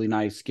 is a really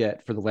nice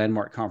get for the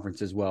Landmark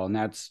Conference as well. And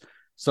that's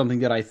something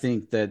that I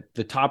think that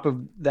the top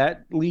of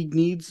that league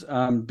needs,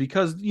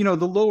 because, the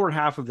lower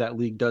half of that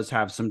league does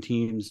have some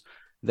teams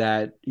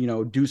that,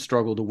 do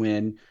struggle to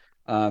win.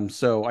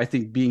 So I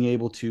think being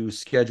able to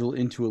schedule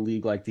into a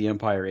league like the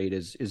Empire 8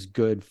 is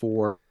good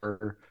for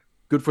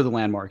the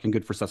Landmark and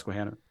good for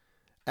Susquehanna.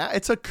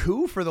 It's a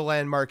coup for the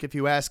Landmark, if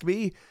you ask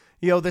me.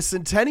 The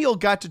Centennial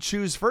got to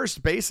choose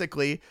first,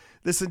 basically.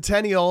 The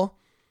Centennial,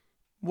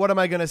 what am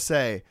I going to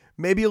say?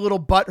 Maybe a little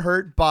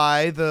butthurt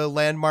by the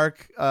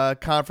Landmark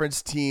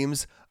Conference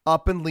teams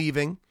up and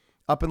leaving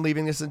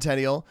the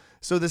Centennial.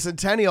 So the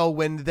Centennial,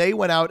 when they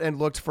went out and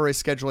looked for a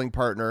scheduling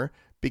partner,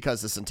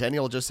 because the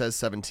Centennial just has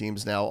 7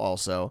 teams now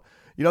also,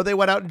 they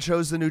went out and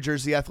chose the New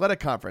Jersey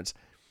Athletic Conference.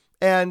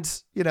 And,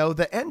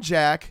 the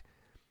NJAC,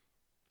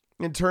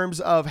 in terms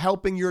of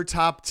helping your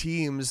top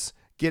teams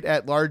get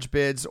at large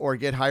bids or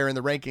get higher in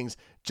the rankings,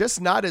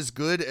 just not as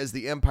good as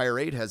the Empire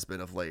 8 has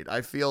been of late.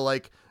 I feel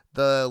like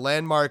the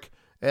Landmark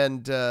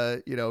and,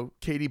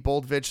 Katie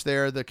Boldvich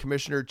there, the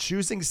commissioner,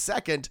 choosing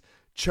second,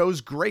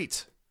 chose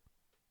great.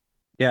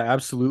 Yeah,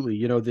 absolutely.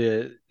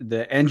 The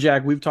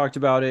NJAC, we've talked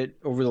about it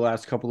over the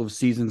last couple of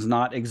seasons,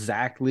 not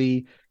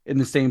exactly in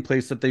the same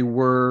place that they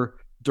were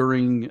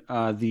during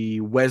the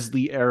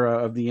Wesley era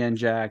of the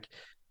NJAC.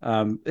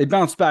 It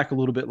bounced back a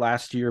little bit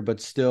last year, but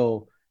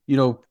still,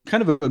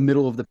 kind of a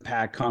middle of the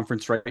pack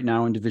conference right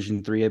now in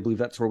Division III. I believe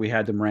that's where we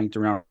had them ranked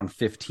around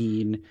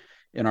 15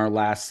 in our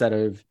last set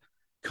of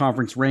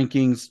conference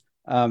rankings.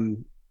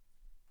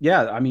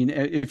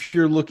 If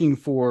you're looking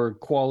for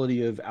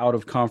quality of out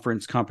of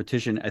conference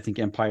competition, I think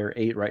Empire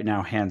 8 right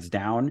now, hands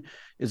down,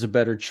 is a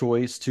better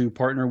choice to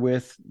partner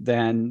with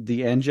than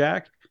the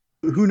NJAC.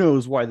 Who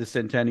knows why the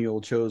Centennial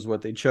chose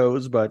what they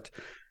chose, but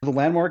the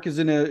Landmark is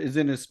in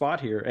a spot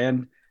here.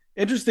 And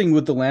interesting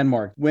with the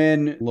Landmark,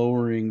 when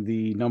lowering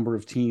the number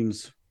of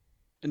teams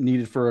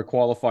needed for a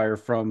qualifier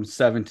from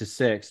 7 to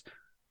 6,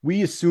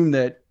 we assumed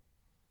that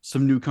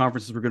some new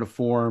conferences were going to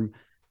form,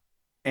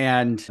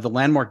 and the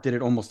Landmark did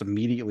it almost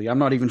immediately. I'm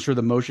not even sure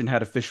the motion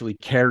had officially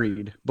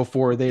carried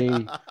before they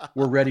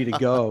were ready to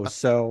go.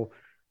 So,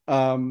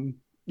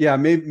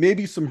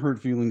 maybe some hurt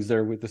feelings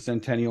there with the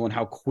Centennial and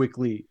how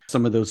quickly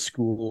some of those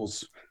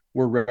schools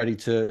were ready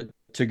to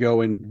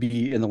go and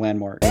be in the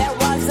Landmark. There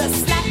was a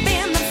slap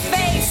in the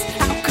face,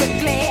 how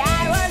quickly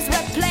I was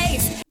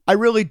replaced. I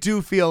really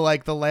do feel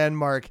like the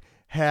Landmark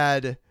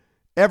had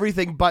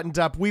everything buttoned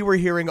up. We were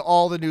hearing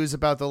all the news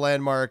about the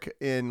Landmark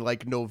in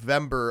like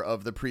November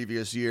of the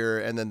previous year,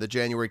 and then the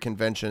January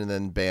convention, and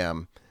then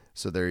bam.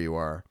 So there you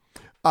are.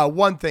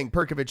 One thing,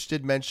 Perkovich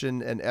did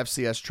mention an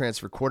FCS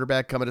transfer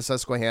quarterback coming to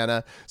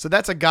Susquehanna. So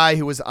that's a guy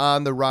who was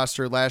on the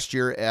roster last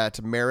year at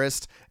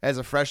Marist as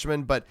a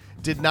freshman, but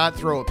did not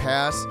throw a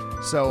pass.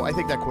 So I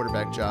think that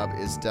quarterback job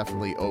is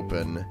definitely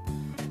open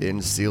in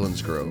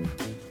Selinsgrove.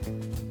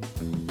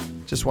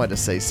 Just wanted to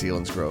say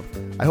Selinsgrove.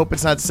 I hope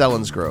it's not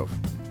Selinsgrove.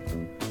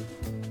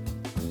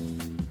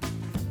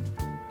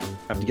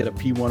 Have to get a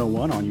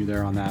P101 on you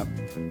there on that.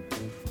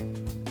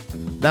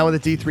 Now on the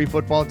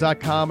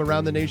D3Football.com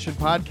Around the Nation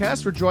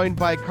podcast, we're joined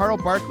by Carl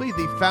Barkley,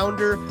 the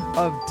founder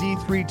of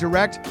D3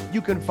 Direct.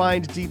 You can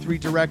find D3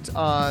 Direct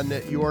on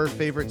your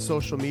favorite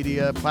social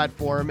media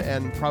platform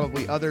and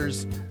probably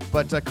others.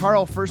 But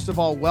Carl, first of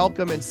all,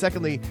 welcome. And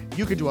secondly,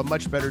 you can do a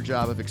much better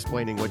job of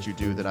explaining what you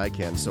do than I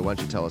can. So why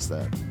don't you tell us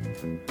that?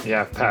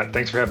 Yeah, Pat,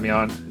 thanks for having me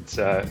on.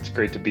 It's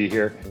great to be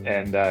here.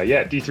 And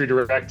D3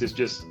 Direct is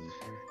just,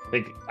 I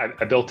think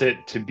I built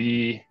it to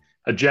be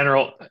a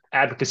general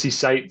advocacy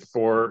site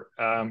for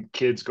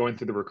kids going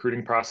through the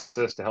recruiting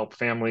process to help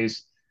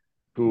families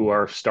who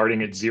are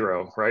starting at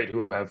zero, right?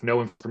 Who have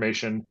no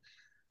information,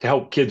 to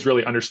help kids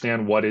really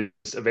understand what is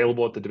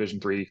available at the Division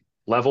III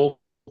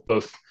level,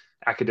 both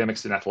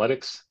academics and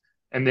athletics,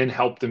 and then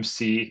help them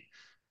see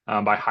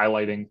by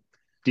highlighting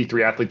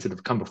D3 athletes that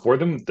have come before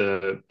them,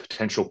 the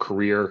potential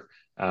career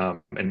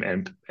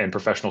and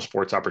professional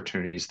sports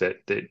opportunities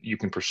that you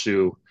can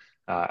pursue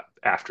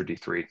after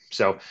D3.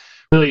 So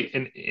really,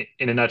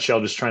 in a nutshell,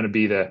 just trying to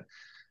be the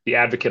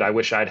advocate I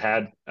wish I'd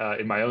had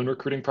in my own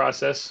recruiting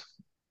process.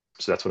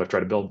 So that's what I've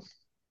tried to build.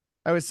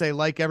 I would say,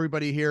 like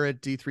everybody here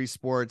at D3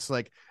 Sports,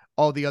 like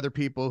all the other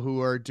people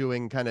who are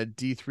doing kind of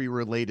D3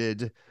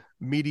 related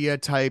media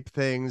type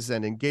things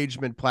and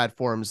engagement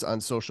platforms on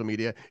social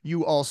media,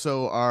 you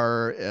also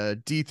are a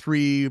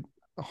D3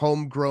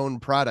 homegrown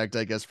product,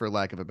 I guess, for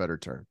lack of a better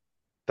term.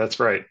 That's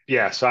right.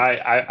 Yeah. So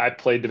I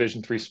played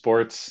Division III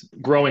sports.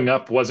 Growing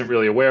up, wasn't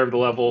really aware of the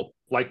level.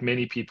 Like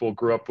many people,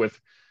 grew up with,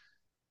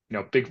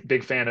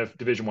 big fan of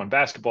Division I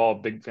basketball,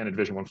 big fan of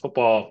Division I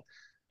football,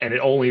 and it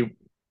only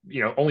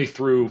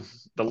through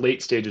the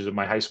late stages of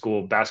my high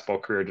school basketball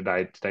career did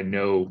I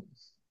know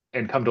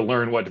and come to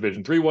learn what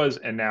Division III was.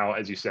 And now,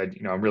 as you said,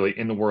 I'm really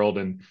in the world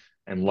and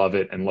love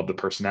it and love the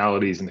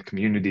personalities and the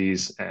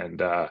communities,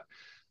 and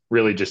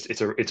really just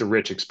it's a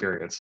rich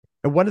experience.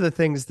 And one of the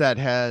things that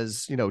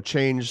has,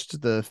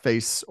 changed the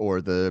face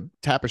or the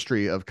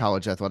tapestry of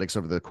college athletics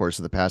over the course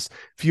of the past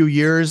few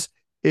years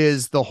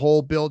is the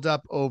whole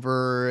buildup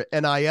over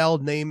NIL,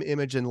 name,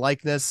 image, and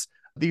likeness.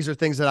 These are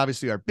things that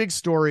obviously are big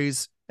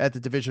stories at the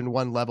Division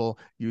I level.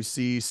 You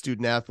see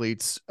student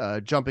athletes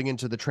jumping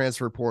into the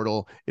transfer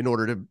portal in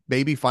order to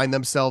maybe find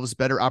themselves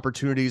better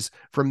opportunities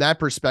from that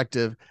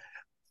perspective.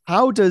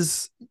 How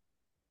does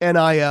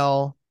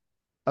NIL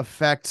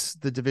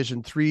affect the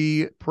Division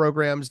III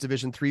programs,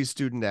 Division III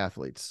student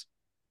athletes?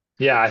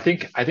 Yeah, I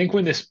think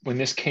when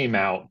this came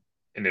out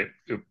and it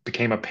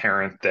became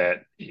apparent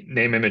that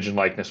name, image, and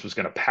likeness was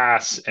going to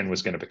pass and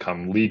was going to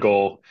become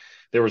legal,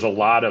 there was a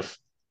lot of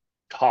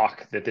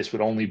talk that this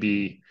would only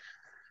be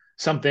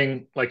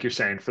something, like you're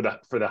saying, for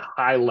the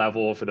high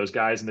level, for those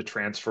guys in the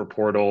transfer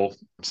portal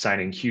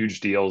signing huge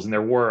deals. And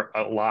there were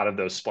a lot of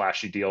those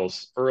splashy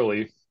deals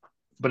early,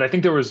 but I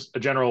think there was a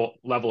general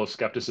level of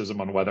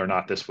skepticism on whether or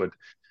not this would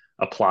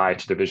apply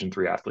to Division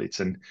III athletes.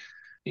 And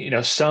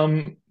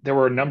there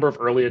were a number of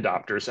early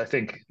adopters. I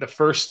think the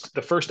first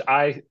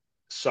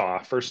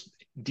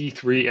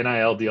D3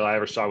 NIL deal I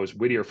ever saw was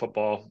Whittier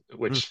football,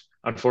 which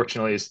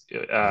unfortunately is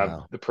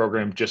the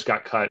program just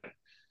got cut.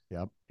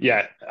 Yep.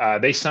 Yeah,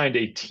 they signed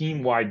a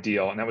team-wide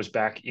deal, and that was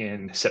back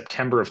in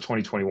September of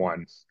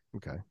 2021.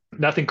 Okay.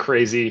 Nothing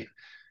crazy,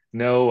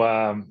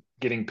 no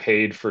getting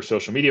paid for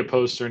social media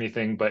posts or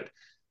anything, but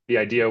the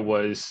idea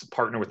was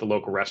partner with the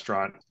local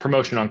restaurant,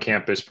 promotion on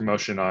campus,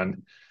 promotion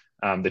on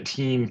the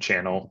team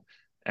channel,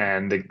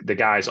 and the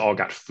guys all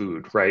got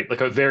food, right?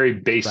 Like a very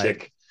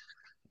basic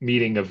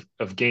meeting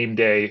of game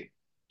day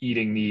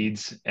eating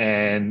needs.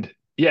 And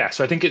yeah,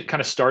 so I think it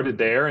kind of started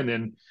there.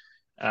 And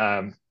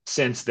then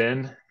since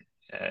then,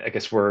 I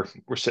guess we're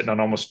sitting on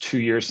almost 2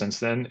 years since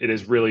then, it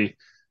has really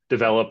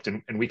developed,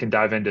 and we can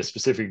dive into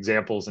specific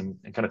examples and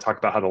kind of talk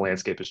about how the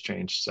landscape has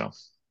changed. So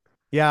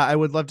yeah, I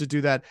would love to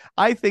do that.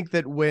 I think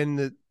that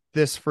when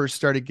this first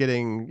started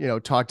getting,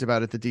 talked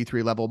about at the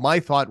D3 level, my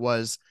thought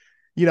was,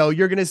 you're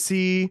going to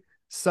see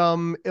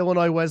some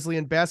Illinois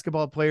Wesleyan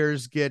basketball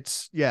players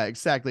get,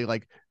 exactly,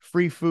 like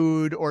free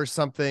food or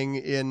something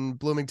in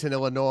Bloomington,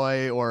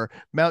 Illinois, or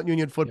Mount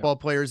Union football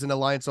players in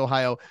Alliance,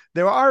 Ohio.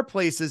 There are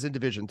places in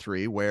Division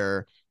III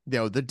where,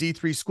 the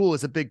D3 school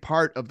is a big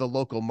part of the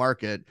local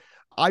market.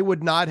 I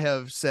would not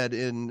have said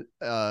in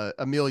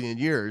a million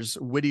years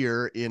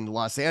Whittier in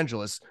Los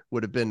Angeles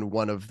would have been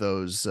one of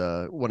those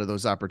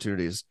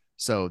opportunities.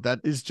 So that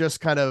is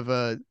just kind of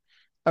a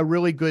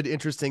really good,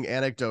 interesting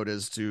anecdote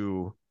as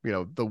to,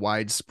 the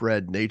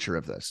widespread nature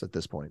of this at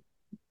this point.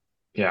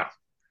 Yeah.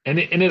 And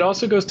it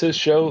also goes to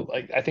show,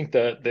 like, I think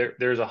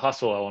there's a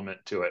hustle element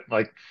to it.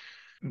 Like,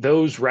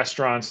 those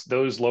restaurants,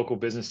 those local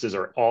businesses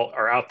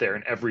are out there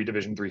in every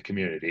Division III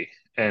community,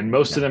 and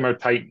most of them are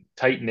tight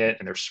knit,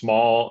 and they're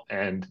small.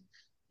 And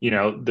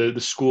the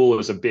school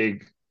is a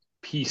big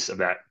piece of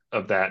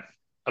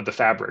the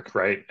fabric,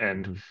 right?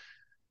 And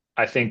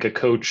I think a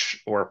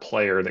coach or a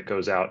player that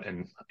goes out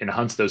and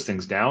hunts those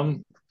things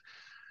down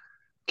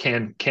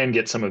can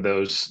get some of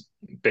those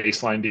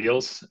baseline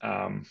deals.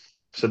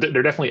 So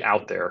they're definitely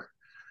out there.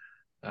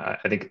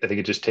 I think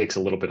it just takes a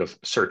little bit of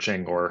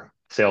searching or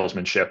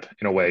salesmanship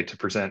in a way to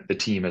present the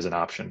team as an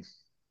option.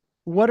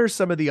 What are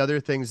some of the other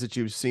things that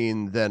you've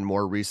seen then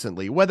more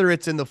recently, whether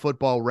it's in the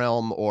football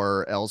realm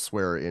or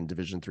elsewhere in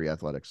Division III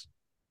athletics?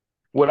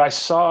 What I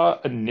saw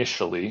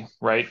initially,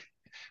 right?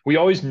 We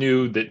always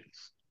knew that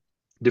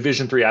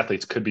Division III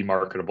athletes could be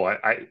marketable.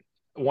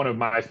 One of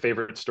my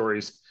favorite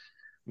stories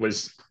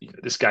was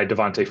this guy,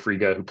 Devontae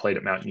Friga, who played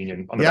at Mount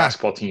Union on the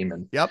basketball team.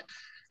 And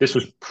this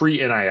was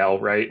pre-NIL,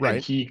 right?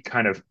 And he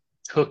kind of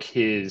took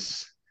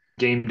his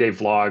game day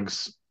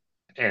vlogs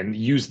and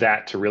used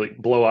that to really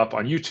blow up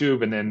on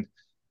YouTube. And then,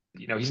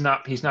 he's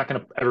not going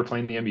to ever play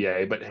in the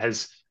NBA, but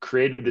has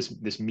created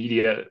this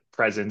media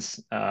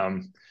presence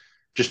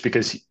just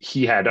because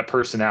he had a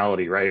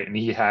personality, right? And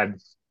he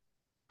had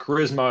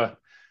charisma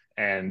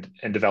and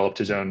developed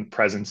his own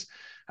presence.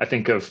 I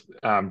think of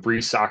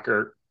Bree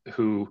Soccer,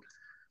 who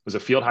was a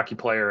field hockey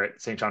player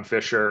at St. John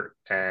Fisher,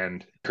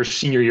 and her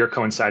senior year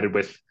coincided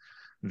with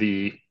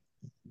the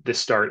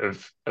start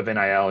of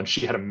NIL, and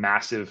she had a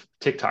massive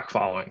TikTok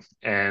following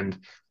and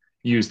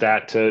used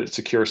that to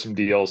secure some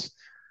deals.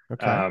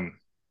 Okay.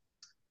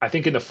 I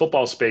think in the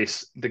football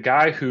space, the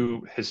guy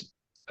who has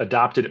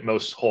adopted it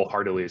most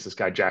wholeheartedly is this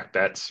guy, Jack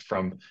Betts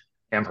from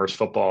Amherst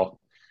football.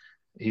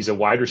 He's a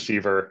wide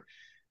receiver.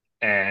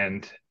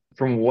 And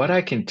from what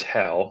I can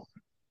tell,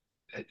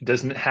 it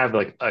doesn't have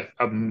like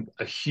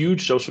a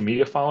huge social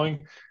media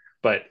following,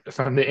 but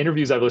from the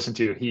interviews I've listened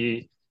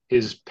to,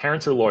 his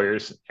parents are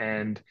lawyers,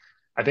 and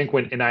I think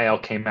when NIL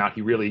came out,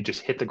 he really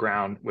just hit the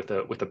ground with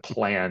a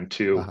plan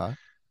to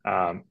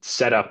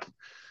set up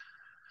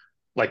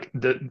like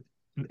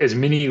as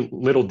many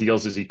little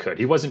deals as he could.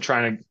 He wasn't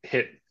trying to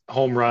hit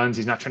home runs.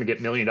 He's not trying to get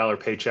 $1 million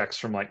paychecks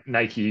from like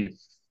Nike,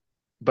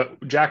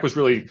 but Jack was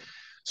really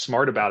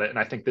smart about it. And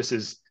I think this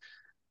is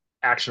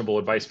actionable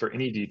advice for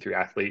any D3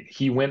 athlete.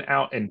 He went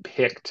out and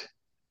picked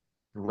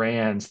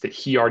brands that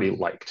he already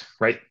liked,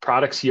 right?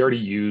 Products he already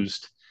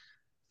used,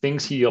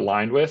 things he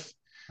aligned with.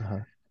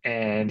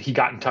 And he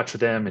got in touch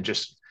with them and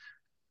just,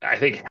 I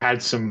think,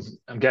 had some,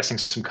 I'm guessing,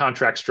 some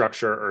contract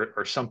structure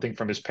or something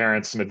from his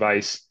parents, some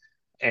advice,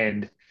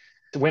 and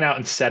went out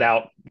and set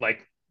out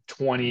like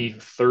 20,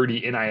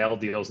 30 NIL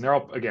deals. And they're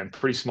all, again,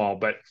 pretty small,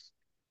 but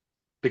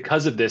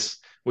because of this,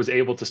 was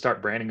able to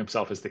start branding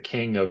himself as the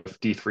king of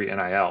D3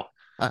 NIL.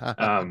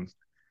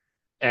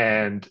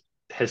 And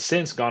has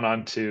since gone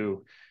on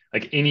to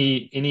like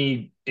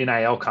any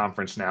NIL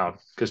conference now,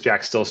 because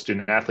Jack's still a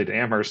student athlete at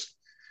Amherst.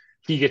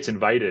 He gets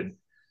invited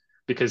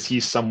because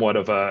he's somewhat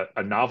of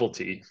a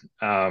novelty,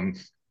 and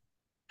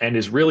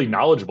is really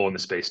knowledgeable in the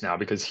space now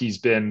because he's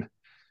been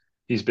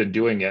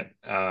doing it.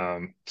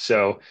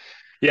 So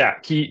yeah,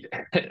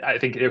 I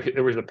think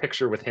there was a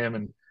picture with him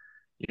and,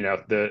 you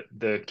know,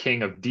 the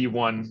king of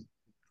D1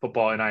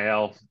 football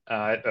NIL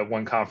at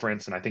one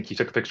conference. And I think he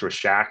took a picture with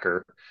Shaq,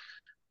 or,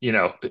 you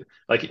know,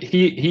 like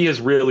he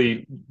has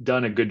really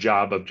done a good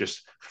job of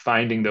just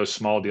finding those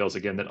small deals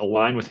again that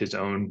align with his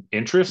own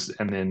interests,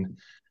 and then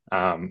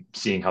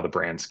seeing how the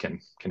brands can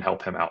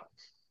help him out.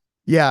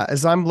 Yeah,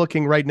 as I'm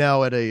looking right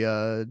now at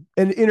an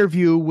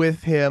interview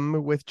with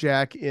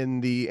Jack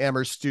in the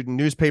Amherst student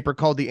newspaper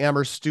called the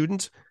Amherst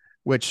Student,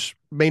 which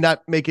may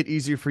not make it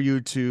easier for you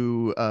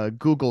to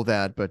Google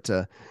that, but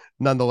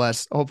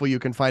nonetheless, hopefully you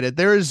can find it.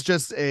 There is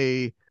just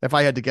if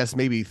I had to guess,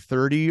 maybe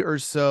 30 or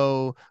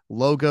so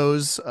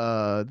logos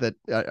that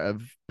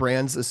of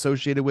brands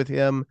associated with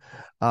him.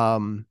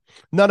 None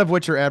of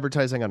which are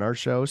advertising on our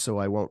show, so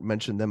I won't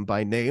mention them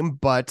by name,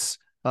 but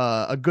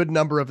a good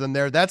number of them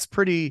there. That's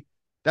pretty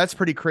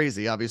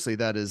crazy. Obviously,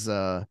 that's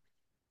a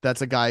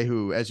guy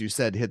who, as you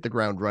said, hit the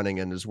ground running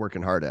and is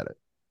working hard at it.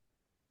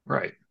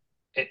 Right.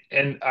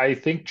 And I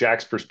think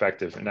Jack's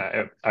perspective,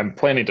 and I'm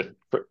planning to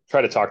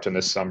try to talk to him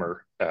this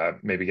summer,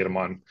 maybe get him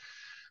on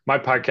my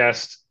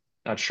podcast.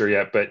 Not sure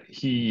yet, but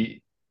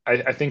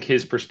I think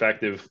his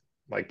perspective,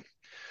 like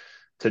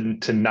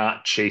to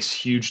not chase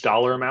huge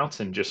dollar amounts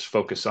and just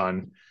focus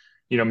on,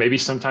 you know, maybe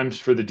sometimes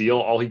for the deal,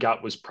 all he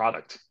got was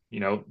product, you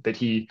know, that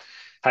he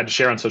had to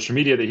share on social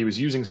media that he was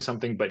using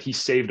something, but he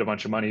saved a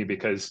bunch of money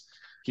because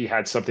he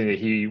had something that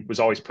he was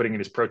always putting in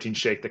his protein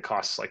shake that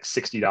costs like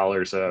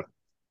 $60 a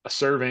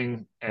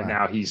serving. And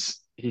now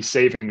he's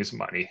saving his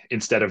money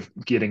instead of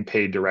getting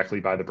paid directly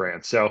by the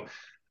brand. So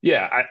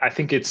yeah, I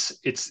think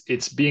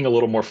it's being a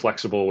little more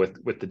flexible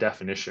with the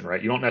definition,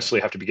 right? You don't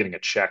necessarily have to be getting a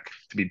check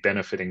to be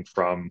benefiting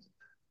from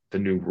the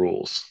new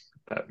rules.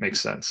 That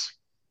makes sense.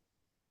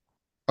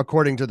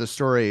 According to the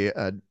story,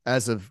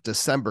 as of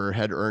December,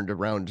 had earned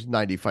around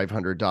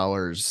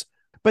 $9,500.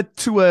 But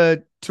to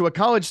a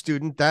college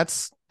student,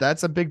 that's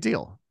a big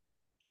deal.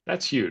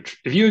 That's huge.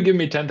 If you had given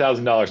me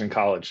 $10,000 in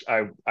college,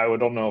 I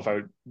don't know if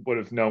I would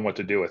have known what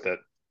to do with it.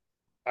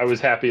 I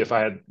was happy if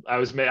I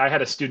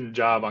had a student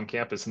job on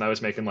campus and I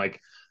was making like,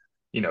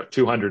 you know,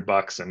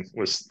 $200 and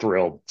was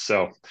thrilled.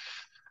 So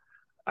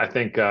I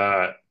think,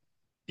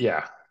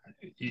 yeah,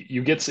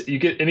 you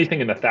get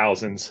anything in the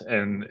thousands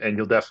and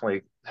you'll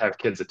definitely have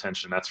kids'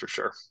 attention. That's for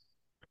sure.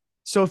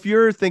 So if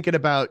you're thinking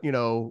about, you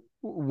know,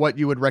 what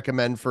you would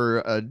recommend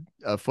for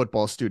a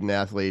football student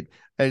athlete,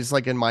 it's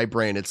like in my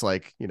brain, it's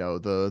like, you know,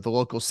 the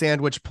local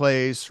sandwich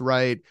place,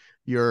 right?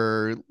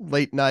 Your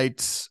late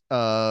night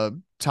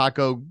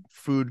taco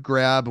food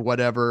grab,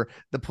 whatever,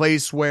 the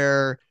place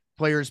where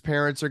players'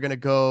 parents are going to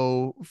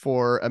go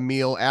for a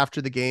meal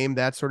after the game,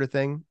 that sort of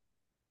thing.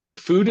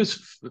 Food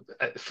is,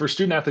 for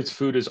student athletes,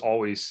 food is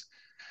always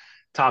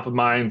top of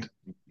mind.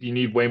 You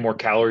need way more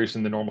calories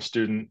than the normal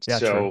student. Yeah,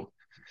 so true.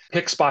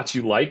 Pick spots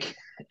you like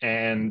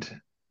and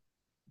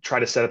try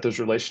to set up those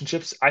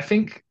relationships. I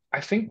think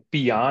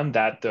beyond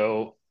that,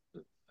 though,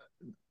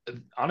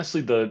 honestly,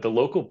 the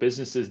local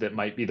businesses that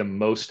might be the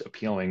most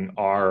appealing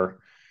are,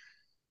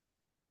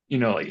 you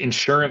know, like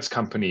insurance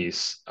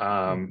companies,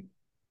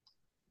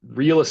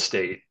 real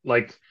estate,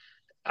 like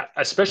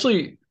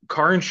especially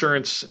car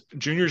insurance.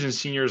 Juniors and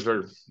seniors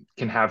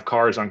can have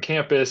cars on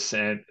campus,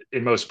 and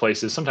in most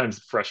places, sometimes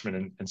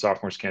freshmen and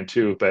sophomores can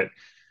too, but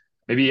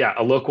maybe, yeah,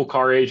 a local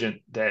car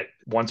agent that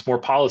wants more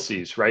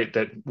policies, right?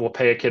 That will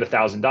pay a kid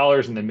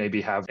 $1,000 and then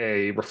maybe have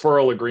a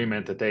referral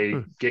agreement that they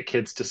get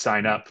kids to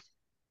sign up.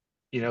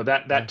 You know,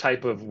 that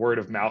type of word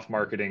of mouth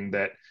marketing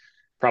that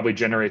probably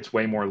generates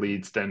way more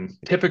leads than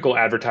typical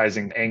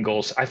advertising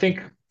angles. I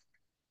think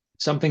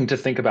something to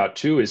think about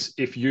too is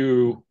if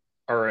you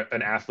are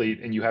an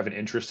athlete and you have an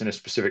interest in a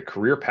specific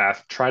career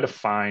path, try to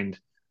find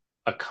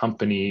a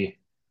company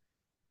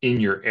in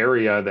your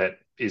area that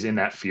is in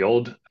that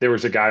field. There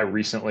was a guy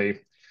recently,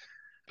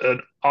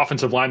 an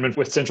offensive lineman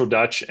with Central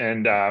Dutch,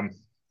 and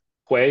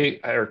Kay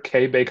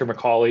Baker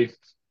McCauley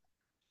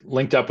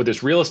linked up with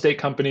this real estate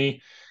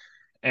company,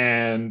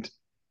 and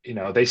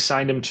they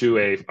signed him to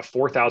a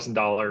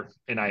 $4,000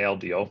 NIL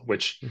deal,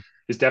 which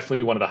is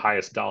definitely one of the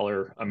highest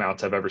dollar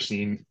amounts I've ever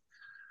seen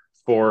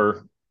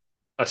for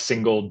a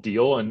single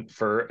deal and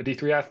for a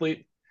D3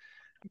 athlete.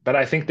 But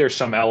I think there's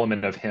some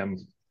element of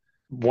him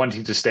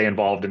wanting to stay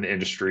involved in the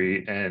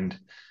industry and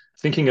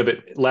thinking of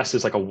it less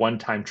as like a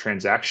one-time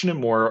transaction and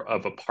more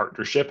of a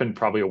partnership, and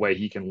probably a way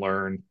he can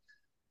learn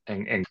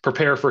and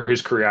prepare for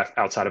his career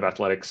outside of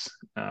athletics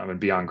and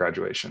beyond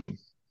graduation.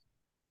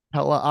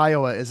 Pella,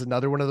 Iowa is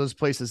another one of those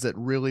places that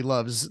really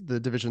loves the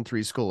Division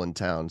III school in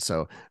town.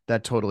 So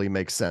that totally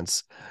makes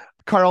sense.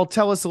 Carl,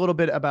 tell us a little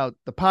bit about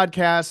the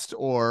podcast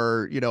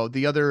or,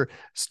 the other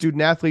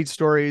student athlete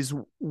stories.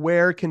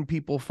 Where can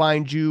people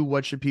find you?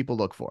 What should people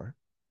look for?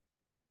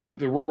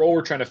 The role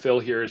we're trying to fill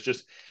here is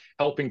just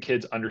helping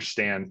kids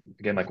understand,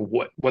 again, like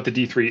what the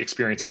D3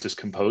 experience is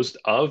composed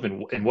of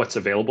and what's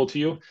available to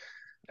you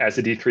as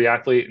a D3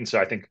 athlete. And so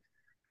I think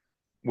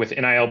with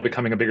NIL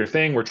becoming a bigger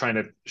thing, we're trying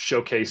to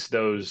showcase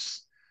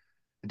those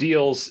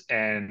deals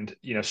and,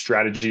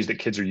 strategies that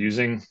kids are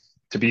using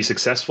to be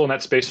successful in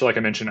that space. So like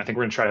I mentioned, I think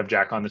we're going to try to have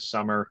Jack on this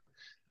summer.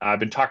 I've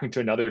been talking to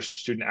another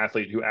student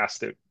athlete who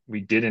asked that we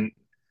didn't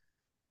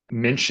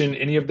mention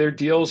any of their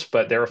deals,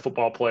 but they're a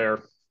football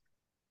player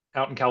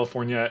out in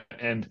California,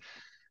 and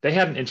they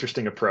had an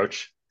interesting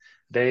approach.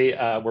 They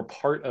were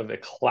part of a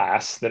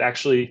class that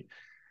actually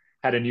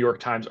had a New York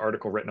Times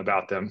article written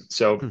about them.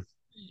 So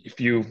if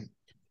you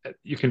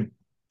can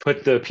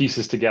put the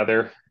pieces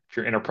together if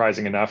you're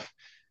enterprising enough.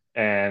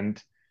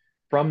 And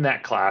from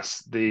that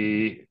class,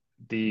 the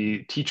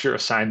teacher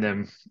assigned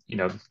them,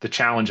 the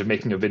challenge of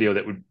making a video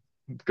that would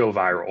go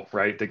viral,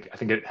 right? I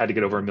think it had to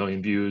get over 1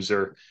 million views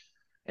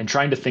and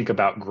trying to think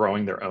about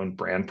growing their own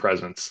brand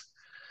presence.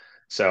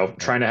 So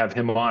trying to have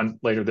him on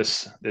later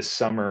this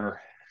summer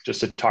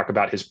just to talk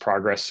about his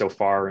progress so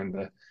far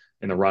in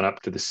the run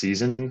up to the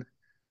season.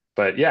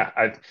 But yeah,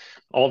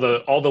 all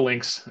the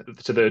links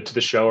to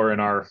the show are in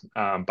our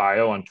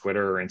bio on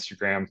Twitter or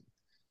Instagram.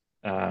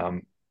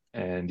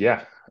 And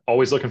yeah,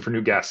 always looking for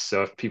new guests.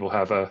 So if people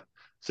have a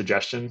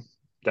suggestion,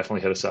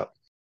 definitely hit us up.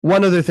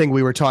 One other thing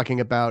we were talking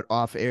about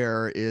off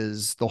air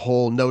is the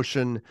whole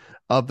notion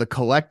of the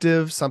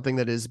collective, something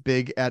that is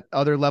big at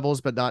other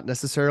levels, but not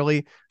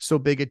necessarily so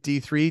big at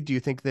D3. Do you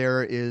think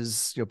there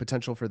is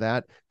potential for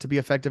that to be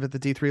effective at the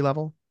D3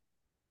 level?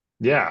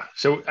 Yeah.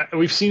 So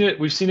we've seen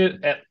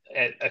it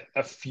at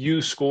a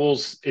few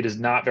schools. It is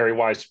not very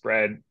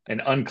widespread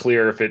and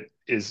unclear if it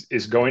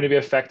is going to be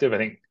effective. I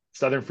think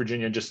Southern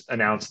Virginia just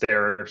announced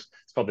it's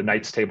called the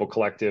Knights Table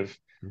Collective.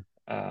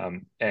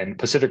 And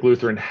Pacific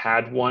Lutheran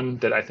had one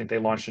that I think they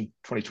launched in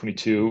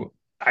 2022.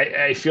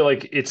 I feel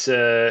like it's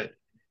a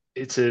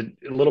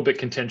little bit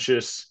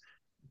contentious.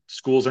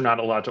 Schools are not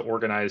allowed to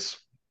organize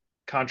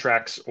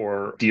contracts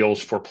or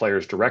deals for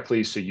players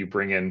directly. So you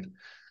bring in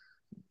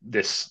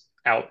this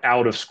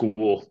out of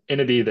school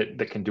entity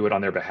that can do it on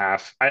their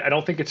behalf. I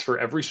don't think it's for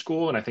every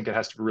school, and I think it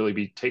has to really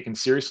be taken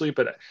seriously,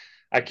 but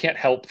I can't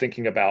help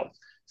thinking about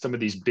some of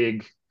these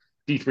big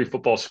D3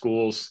 football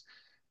schools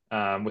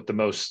with the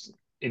most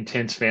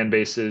intense fan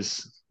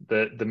bases,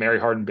 the Mary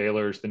Hardin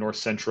Baylors, the North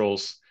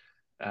Centrals.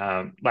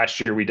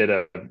 Last year we did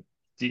a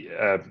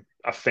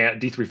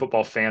D3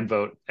 football fan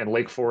vote, and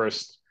Lake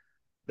Forest,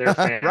 their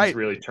fans right.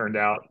 really turned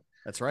out.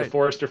 That's right. The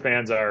Forester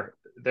fans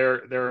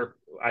they're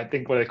I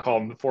think what they call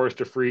them, the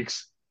Forester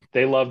freaks.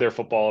 They love their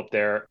football up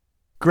there.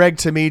 Greg,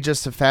 to me,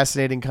 just a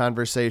fascinating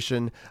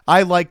conversation.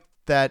 I like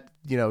that,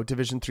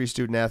 Division III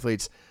student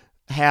athletes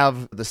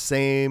have the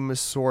same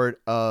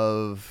sort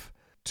of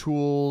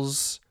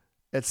tools,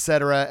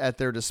 etc., at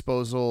their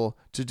disposal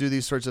to do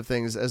these sorts of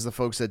things as the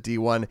folks at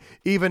D1,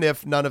 even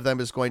if none of them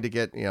is going to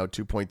get,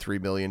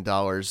 $2.3 million,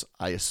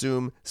 I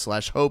assume,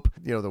 /hope,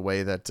 the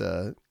way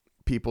that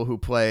people who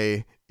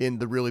play in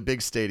the really big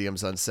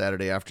stadiums on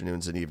Saturday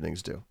afternoons and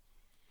evenings do.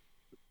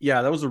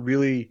 Yeah, that was a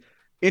really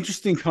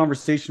interesting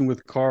conversation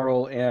with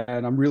Carl,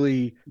 and I'm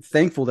really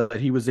thankful that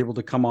he was able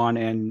to come on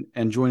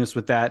and join us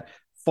with that,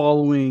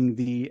 following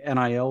the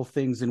NIL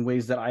things in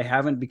ways that I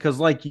haven't, because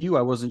like you,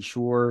 I wasn't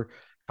sure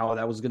how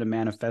that was going to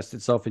manifest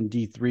itself in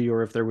D3,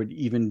 or if there would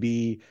even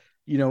be,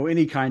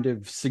 any kind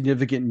of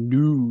significant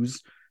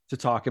news to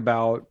talk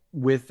about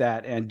with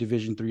that and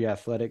Division III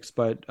athletics.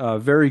 But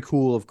very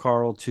cool of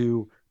Carl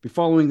to be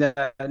following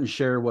that and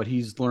share what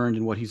he's learned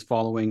and what he's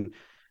following.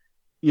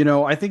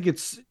 I think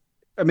it's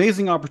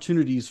amazing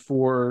opportunities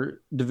for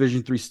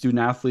Division III student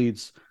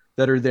athletes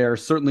that are there.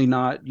 Certainly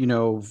not,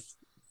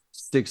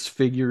 6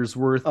 figures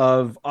worth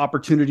of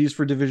opportunities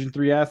for Division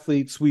III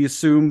athletes, we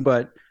assume,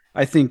 but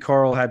I think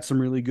Carl had some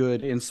really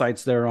good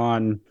insights there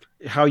on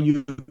how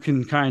you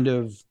can kind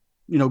of,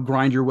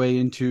 grind your way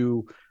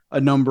into a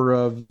number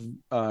of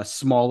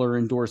smaller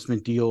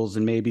endorsement deals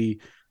and maybe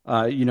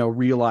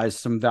realize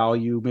some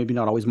value, maybe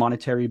not always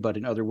monetary, but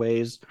in other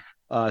ways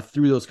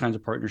through those kinds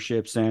of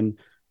partnerships. And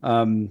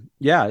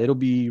it'll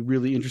be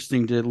really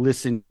interesting to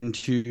listen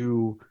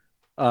to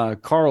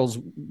Carl's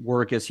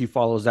work as he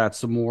follows that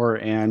some more,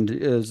 and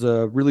is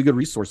a really good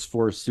resource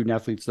for student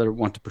athletes that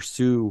want to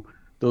pursue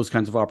those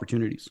kinds of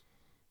opportunities.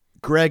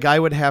 Greg, I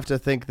would have to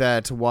think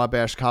that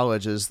Wabash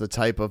College is the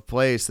type of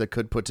place that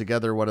could put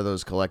together one of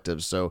those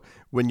collectives. So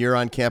when you're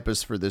on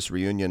campus for this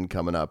reunion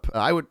coming up,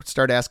 I would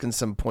start asking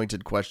some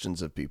pointed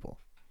questions of people.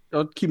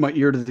 I'll keep my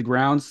ear to the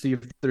ground, see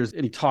if there's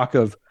any talk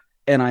of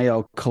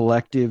NIL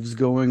collectives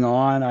going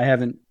on. I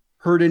haven't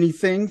heard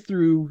anything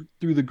through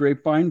the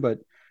grapevine, but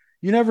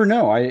you never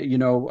know.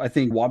 I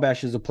think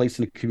Wabash is a place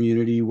in a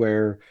community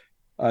where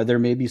there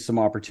may be some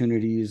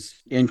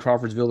opportunities in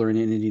Crawfordsville or in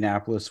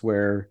Indianapolis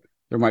where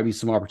there might be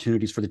some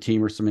opportunities for the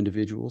team or some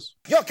individuals.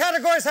 Your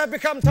categories have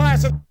become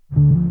tiresome.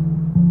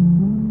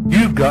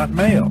 You've got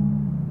mail.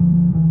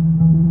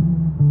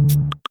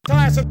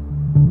 Tiresome.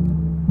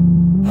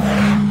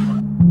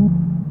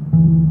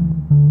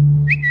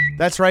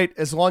 That's right.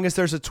 As long as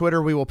there's a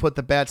Twitter, we will put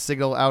the bat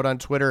signal out on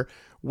Twitter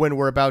when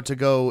we're about to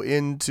go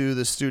into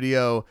the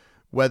studio,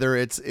 whether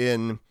it's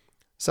in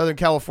Southern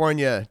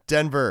California,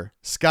 Denver,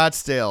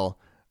 Scottsdale,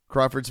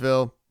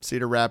 Crawfordsville,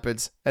 Cedar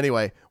Rapids.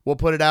 Anyway, we'll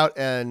put it out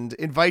and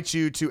invite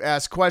you to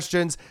ask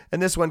questions.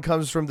 And this one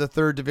comes from the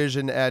 3rd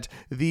division at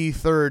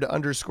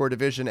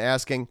the3rd_division,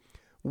 asking,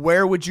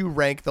 where would you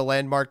rank the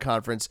Landmark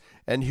Conference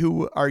and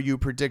who are you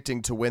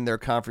predicting to win their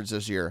conference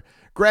this year?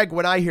 Greg,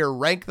 when I hear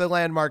rank the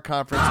Landmark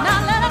Conference,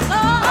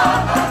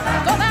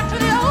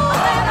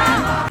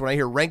 when I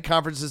hear rank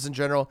conferences in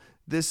general,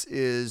 this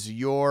is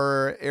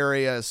your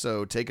area.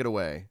 So take it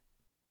away.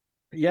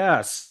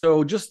 Yeah. So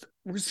we're just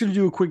going to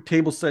do a quick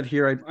table set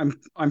here.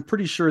 I'm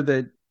pretty sure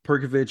that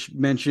Perkovich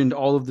mentioned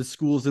all of the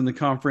schools in the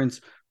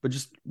conference, but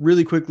just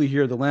really quickly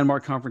here, the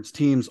Landmark Conference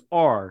teams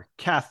are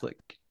Catholic,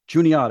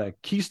 Juniata,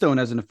 Keystone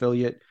as an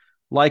affiliate,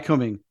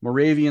 Lycoming,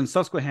 Moravian,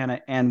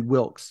 Susquehanna, and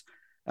Wilkes.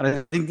 And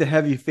I think the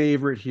heavy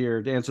favorite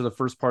here, to answer the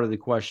first part of the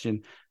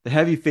question, the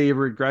heavy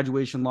favorite,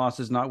 graduation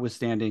losses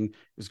notwithstanding,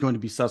 is going to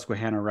be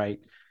Susquehanna, right?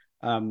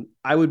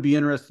 I would be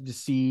interested to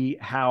see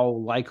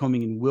how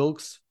Lycoming and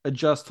Wilkes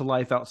adjust to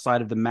life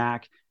outside of the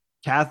MAC.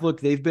 Catholic,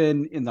 they've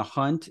been in the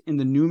hunt in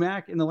the new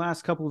MAC in the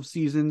last couple of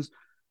seasons,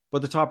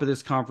 but the top of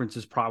this conference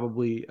is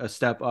probably a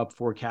step up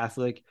for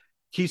Catholic.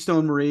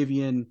 Keystone,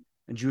 Moravian,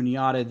 and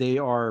Juniata, they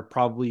are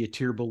probably a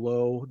tier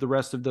below the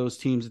rest of those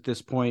teams at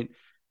this point.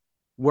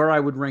 Where I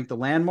would rank the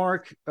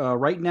Landmark,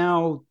 right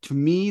now, to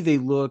me, they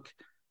look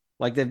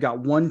like they've got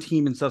one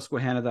team in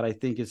Susquehanna that I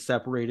think is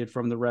separated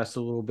from the rest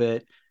a little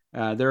bit.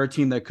 They're a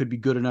team that could be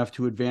good enough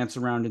to advance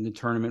around in the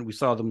tournament. We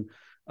saw them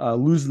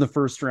lose in the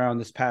first round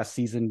this past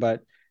season,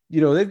 but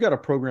they've got a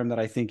program that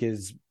I think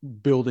is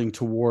building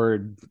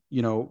toward,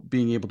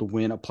 being able to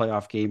win a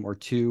playoff game or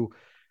two.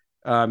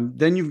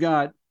 Then you've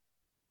got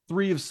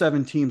 3 of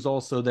 7 teams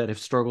also that have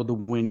struggled to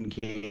win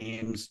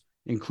games,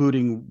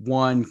 including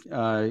one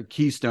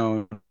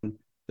Keystone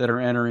that are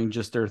entering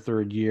just their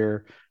 3rd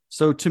year.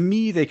 So to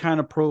me, they kind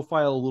of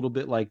profile a little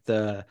bit like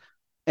the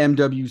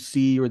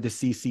MWC or the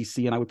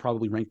CCC, and I would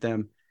probably rank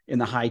them in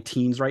the high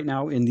teens right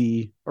now in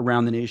the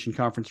Around the Nation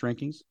conference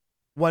rankings.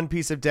 One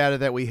piece of data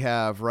that we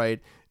have,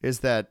 right, is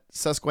that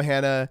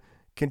Susquehanna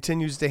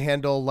continues to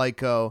handle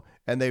Lyco,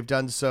 and they've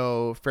done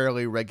so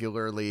fairly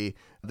regularly.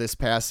 This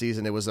past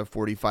season, it was a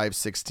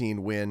 45-16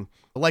 win.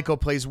 Lyco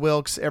plays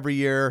Wilkes every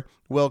year.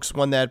 Wilkes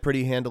won that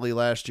pretty handily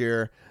last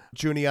year.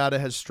 Juniata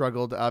has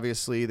struggled,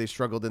 obviously. They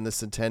struggled in the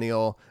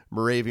Centennial.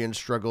 Moravian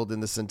struggled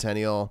in the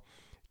Centennial.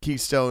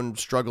 Keystone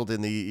struggled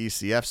in the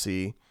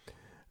ECFC.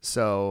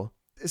 So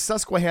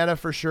Susquehanna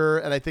for sure,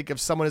 and I think if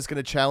someone is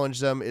going to challenge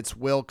them, it's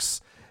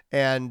Wilkes,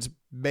 and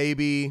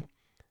maybe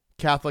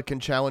Catholic can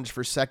challenge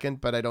for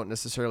second, but I don't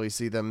necessarily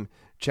see them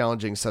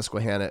challenging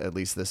Susquehanna, at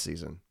least this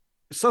season.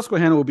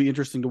 Susquehanna will be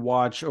interesting to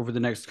watch over the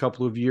next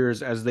couple of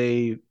years as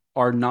they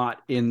are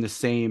not in the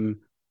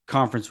same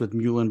conference with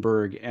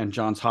Muhlenberg and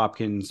Johns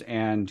Hopkins.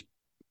 And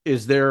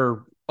is their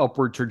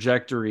upward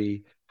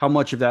trajectory, how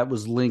much of that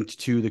was linked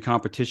to the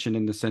competition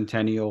in the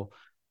Centennial?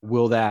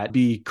 Will that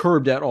be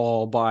curbed at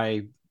all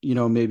by,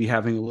 maybe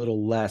having a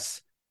little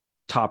less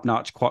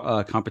top-notch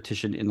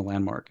competition in the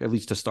Landmark, at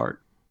least to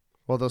start?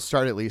 Well, they'll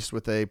start at least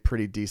with a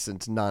pretty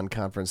decent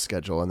non-conference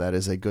schedule, and that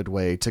is a good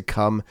way to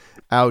come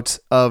out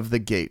of the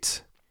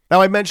gate.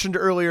 Now, I mentioned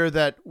earlier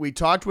that we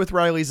talked with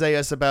Riley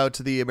Zayas about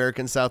the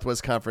American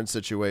Southwest Conference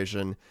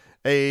situation,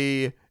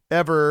 a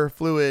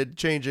ever-fluid,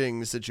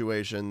 changing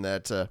situation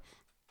that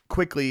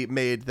quickly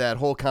made that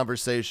whole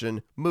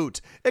conversation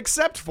moot,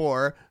 except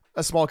for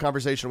a small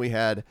conversation we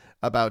had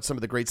about some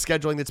of the great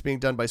scheduling that's being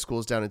done by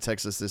schools down in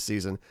Texas this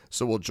season,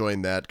 so we'll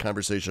join that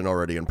conversation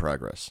already in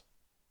progress.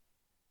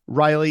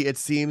 Riley, it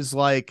seems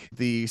like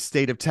the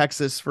state of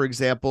Texas, for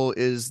example,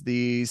 is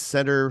the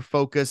center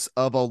focus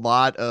of a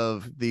lot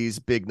of these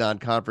big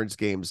non-conference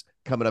games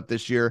coming up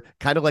this year,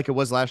 kind of like it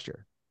was last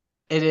year.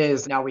 It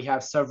is. Now we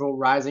have several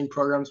rising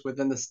programs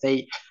within the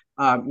state.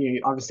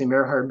 Obviously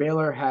Maryland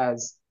Baylor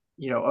has,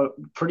 a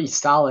pretty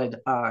solid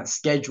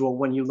schedule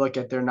when you look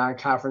at their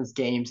non-conference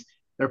games.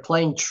 They're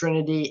playing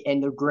Trinity,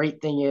 and the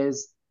great thing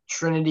is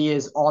Trinity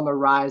is on the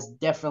rise,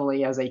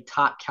 definitely as a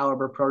top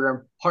caliber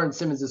program.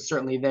 Hardin-Simmons is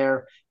certainly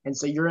there. And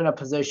so you're in a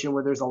position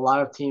where there's a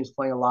lot of teams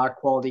playing a lot of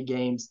quality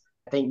games.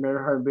 I think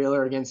Maryland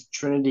Baylor against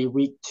Trinity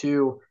week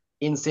 2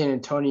 in San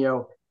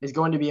Antonio is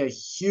going to be a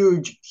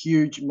huge,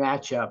 huge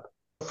matchup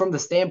from the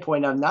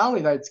standpoint of not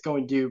only that it's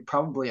going to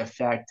probably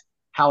affect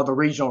how the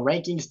regional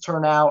rankings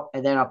turn out,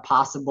 and then a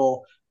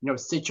possible,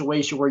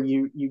 situation where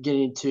you get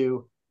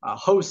into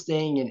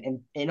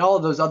hosting and all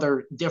of those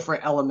other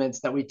different elements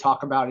that we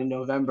talk about in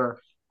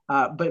November.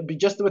 But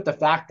just with the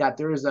fact that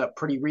there is a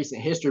pretty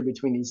recent history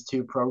between these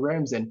two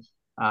programs and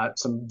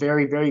some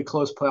very, very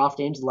close playoff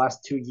games the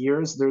last 2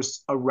 years,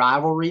 there's a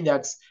rivalry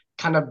that's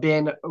kind of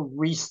been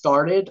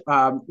restarted.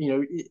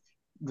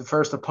 The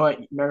first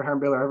opponent Maryland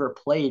Baylor ever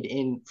played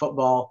in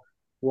football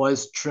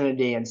was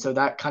Trinity. And so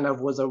that kind of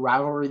was a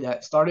rivalry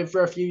that started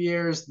for a few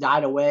years,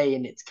 died away,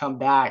 and it's come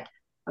back.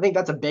 I think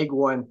that's a big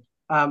one.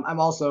 I'm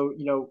also,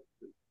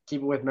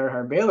 keeping with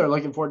Maryland Baylor,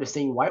 looking forward to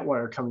seeing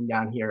Whitewater coming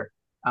down here,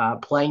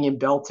 playing in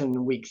Belton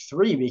in week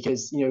 3,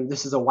 because,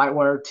 this is a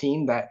Whitewater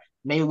team that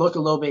may look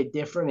a little bit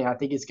different. And I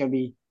think it's going to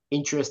be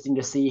interesting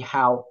to see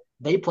how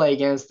they play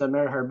against the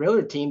Maryland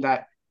Baylor team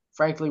that,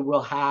 frankly,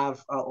 will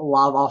have a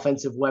lot of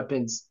offensive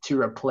weapons to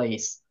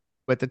replace.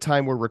 At the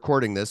time we're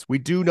recording this, we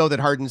do know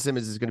that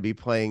Hardin-Simmons is going to be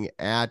playing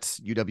at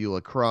UW La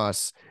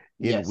Crosse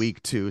in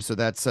week 2. So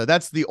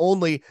that's the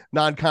only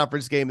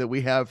non-conference game that we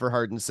have for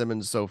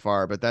Hardin-Simmons so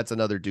far, but that's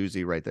another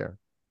doozy right there.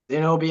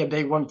 It'll be a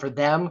big one for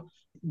them.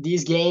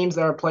 These games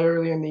that are played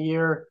earlier in the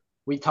year,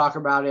 we talk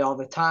about it all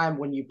the time.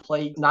 When you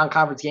play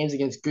non-conference games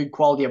against good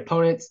quality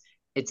opponents,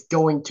 it's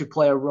going to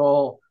play a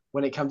role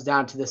when it comes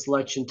down to the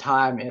selection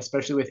time, and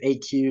especially with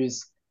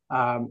AQs,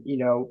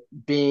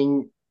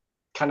 being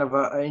kind of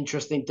an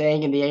interesting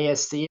thing in the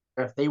ASC.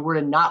 If they were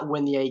to not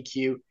win the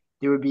AQ,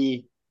 they would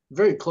be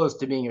very close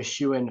to being a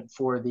shoo-in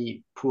for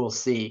the Pool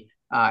C.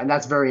 And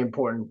that's very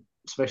important,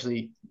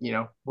 especially,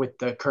 with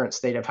the current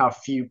state of how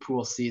few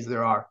Pool Cs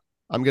there are.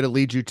 I'm going to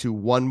lead you to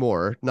one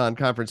more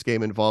non-conference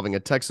game involving a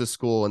Texas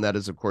school, and that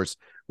is, of course,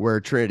 where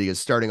Trinity is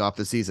starting off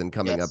the season,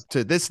 coming up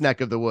to this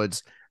neck of the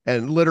woods,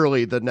 and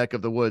literally the neck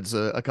of the woods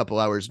a couple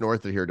hours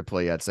north of here to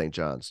play at St.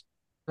 John's.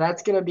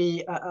 That's going to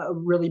be a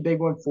really big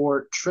one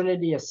for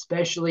Trinity,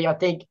 especially. I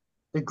think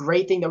the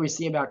great thing that we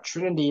see about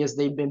Trinity is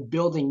they've been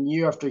building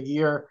year after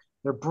year.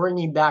 They're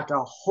bringing back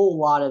a whole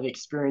lot of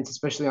experience,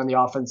 especially on the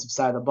offensive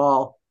side of the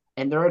ball.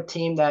 And they're a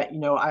team that,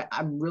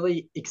 I'm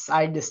really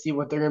excited to see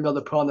what they're going to be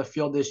able to put on the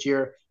field this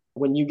year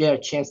when you get a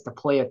chance to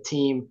play a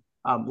team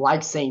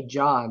like St.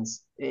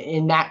 John's.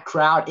 In that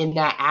crowd, in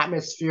that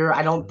atmosphere,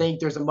 I don't think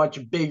there's a much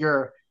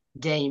bigger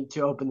game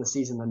to open the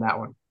season than that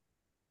one.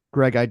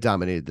 Greg, I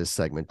dominated this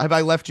segment. Have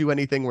I left you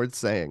anything worth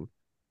saying?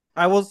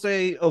 I will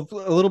say a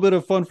little bit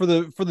of fun for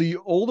the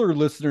older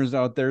listeners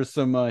out there.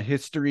 Some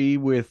history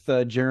with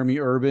Jeremy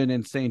Urban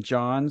and St.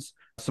 John's.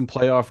 Some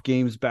playoff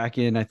games back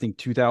in, I think,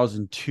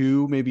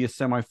 2002, maybe a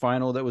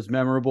semifinal that was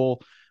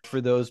memorable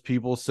for those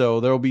people. So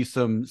there will be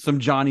some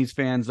Johnny's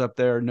fans up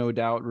there, no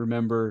doubt,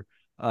 remember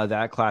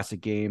that classic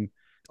game.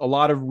 A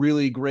lot of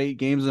really great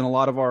games and a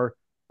lot of our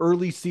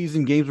early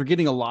season games. We're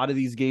getting a lot of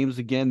these games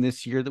again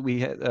this year that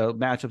we had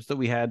matchups that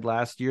we had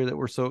last year that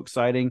were so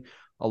exciting.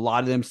 A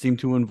lot of them seem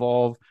to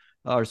involve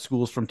our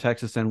schools from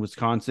Texas and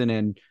Wisconsin.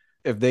 And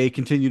if they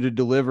continue to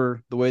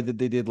deliver the way that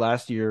they did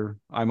last year,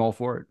 I'm all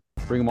for it.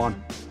 Bring them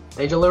on.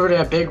 They delivered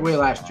in a big way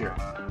last year.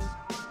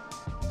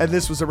 And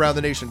this was Around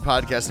the Nation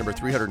podcast number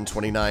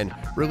 329,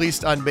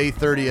 released on May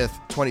 30th,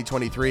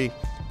 2023.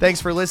 Thanks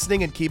for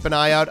listening, and keep an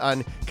eye out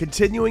on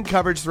continuing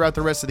coverage throughout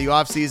the rest of the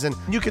offseason.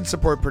 You can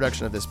support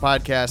production of this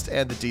podcast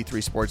and the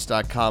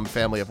D3Sports.com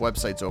family of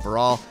websites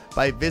overall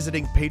by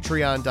visiting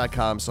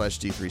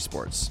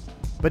patreon.com/D3Sports.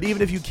 But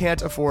even if you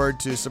can't afford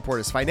to support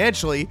us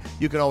financially,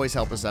 you can always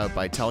help us out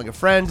by telling a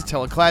friend,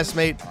 tell a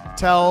classmate,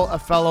 tell a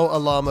fellow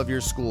alum of your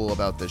school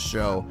about this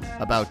show,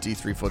 about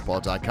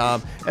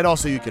D3Football.com. And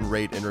also you can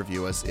rate and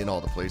review us in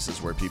all the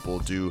places where people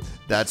do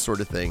that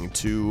sort of thing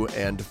to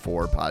and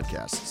for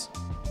podcasts.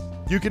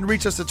 You can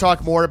reach us to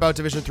talk more about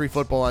Division III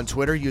football on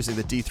Twitter using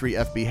the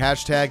D3FB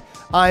hashtag.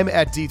 I'm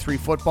at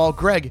D3Football.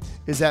 Greg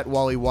is at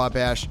Wally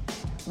Wabash.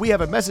 We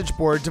have a message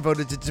board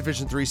devoted to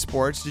Division III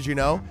sports. Did you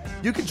know?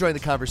 You can join the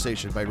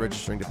conversation by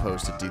registering to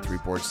post at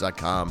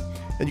D3Boards.com.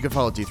 And you can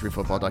follow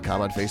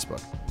D3Football.com on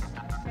Facebook.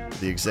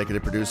 The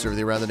executive producer of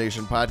the Around the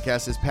Nation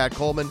podcast is Pat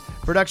Coleman.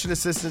 Production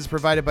assistance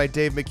provided by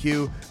Dave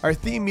McHugh. Our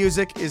theme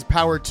music is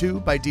Power 2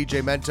 by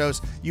DJ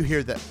Mentos. You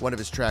hear that one of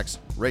his tracks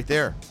right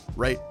there.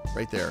 Right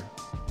there.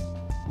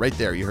 Right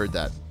there, you heard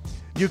that.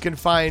 You can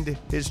find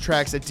his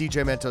tracks at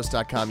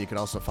djmentos.com. You can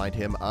also find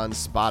him on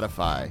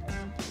Spotify.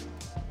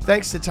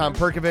 Thanks to Tom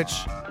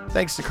Perkovich.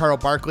 Thanks to Carl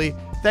Barkley.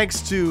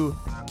 Thanks to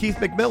Keith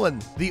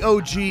McMillan, the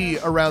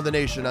OG Around the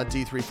Nation on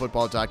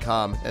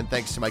D3Football.com. And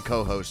thanks to my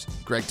co-host,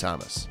 Greg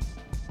Thomas.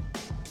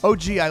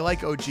 OG, I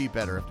like OG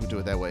better if we do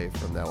it that way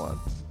from now on.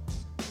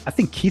 I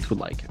think Keith would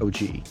like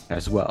OG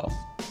as well.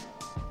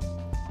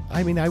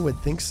 I mean, I would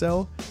think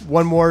so.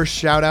 One more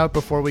shout out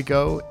before we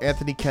go.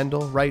 Anthony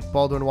Kendall, right?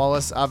 Baldwin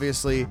Wallace.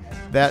 Obviously,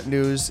 that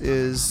news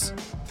is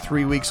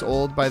 3 weeks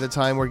old by the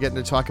time we're getting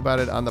to talk about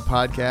it on the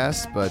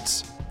podcast.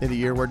 But in a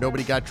year where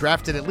nobody got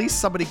drafted, at least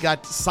somebody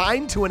got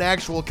signed to an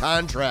actual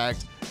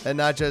contract and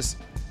not just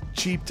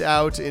cheaped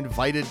out,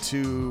 invited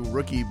to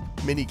rookie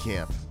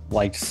minicamp.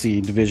 Like to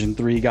see Division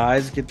III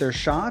guys get their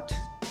shot.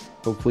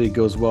 Hopefully it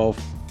goes well.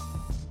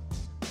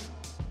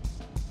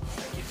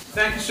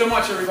 Thank you so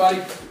much,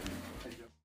 everybody.